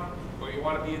are one, or you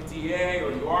want to be a DA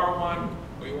or you are one,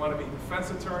 or you want to be a defense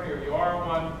attorney or you are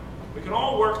one, we can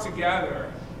all work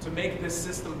together to make this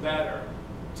system better,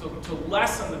 to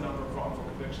lessen the number of wrongful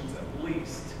convictions at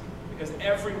least, because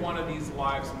every one of these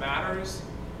lives matters,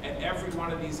 and every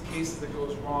one of these cases that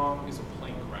goes wrong is a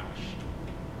plane crash.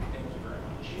 Thank you very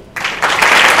much.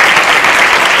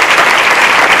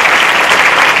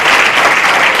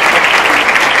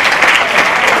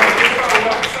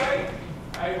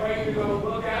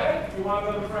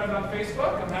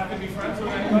 Facebook. I'm happy to be friends with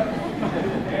anybody.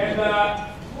 And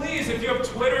please, if you have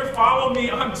Twitter, follow me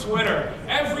on Twitter.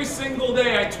 Every single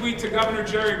day I tweet to Governor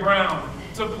Jerry Brown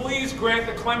to please grant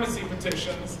the clemency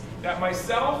petitions that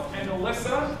myself and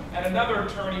Alyssa and another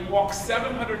attorney walked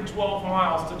 712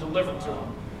 miles to deliver to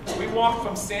him. We walked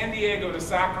from San Diego to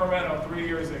Sacramento 3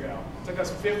 years ago. It took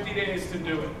us 50 days to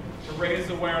do it, to raise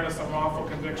awareness on wrongful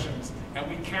convictions. And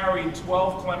we carried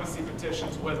 12 clemency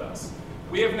petitions with us.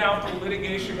 We have now, through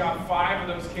litigation, got 5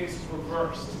 of those cases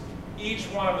reversed. Each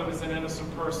one of them is an innocent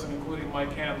person, including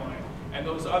Mike Hanline. And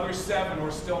those other 7 who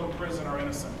are still in prison are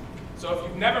innocent. So if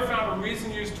you've never found a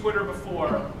reason to use Twitter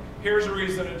before, here's a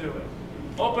reason to do it.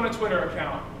 Open a Twitter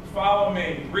account, follow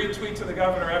me, retweet to the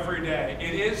governor every day.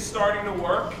 It is starting to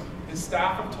work. His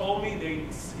staff have told me he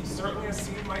certainly has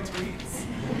seen my tweets,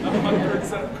 the hundreds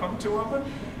that have come to him,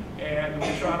 and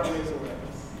we try to raise awareness.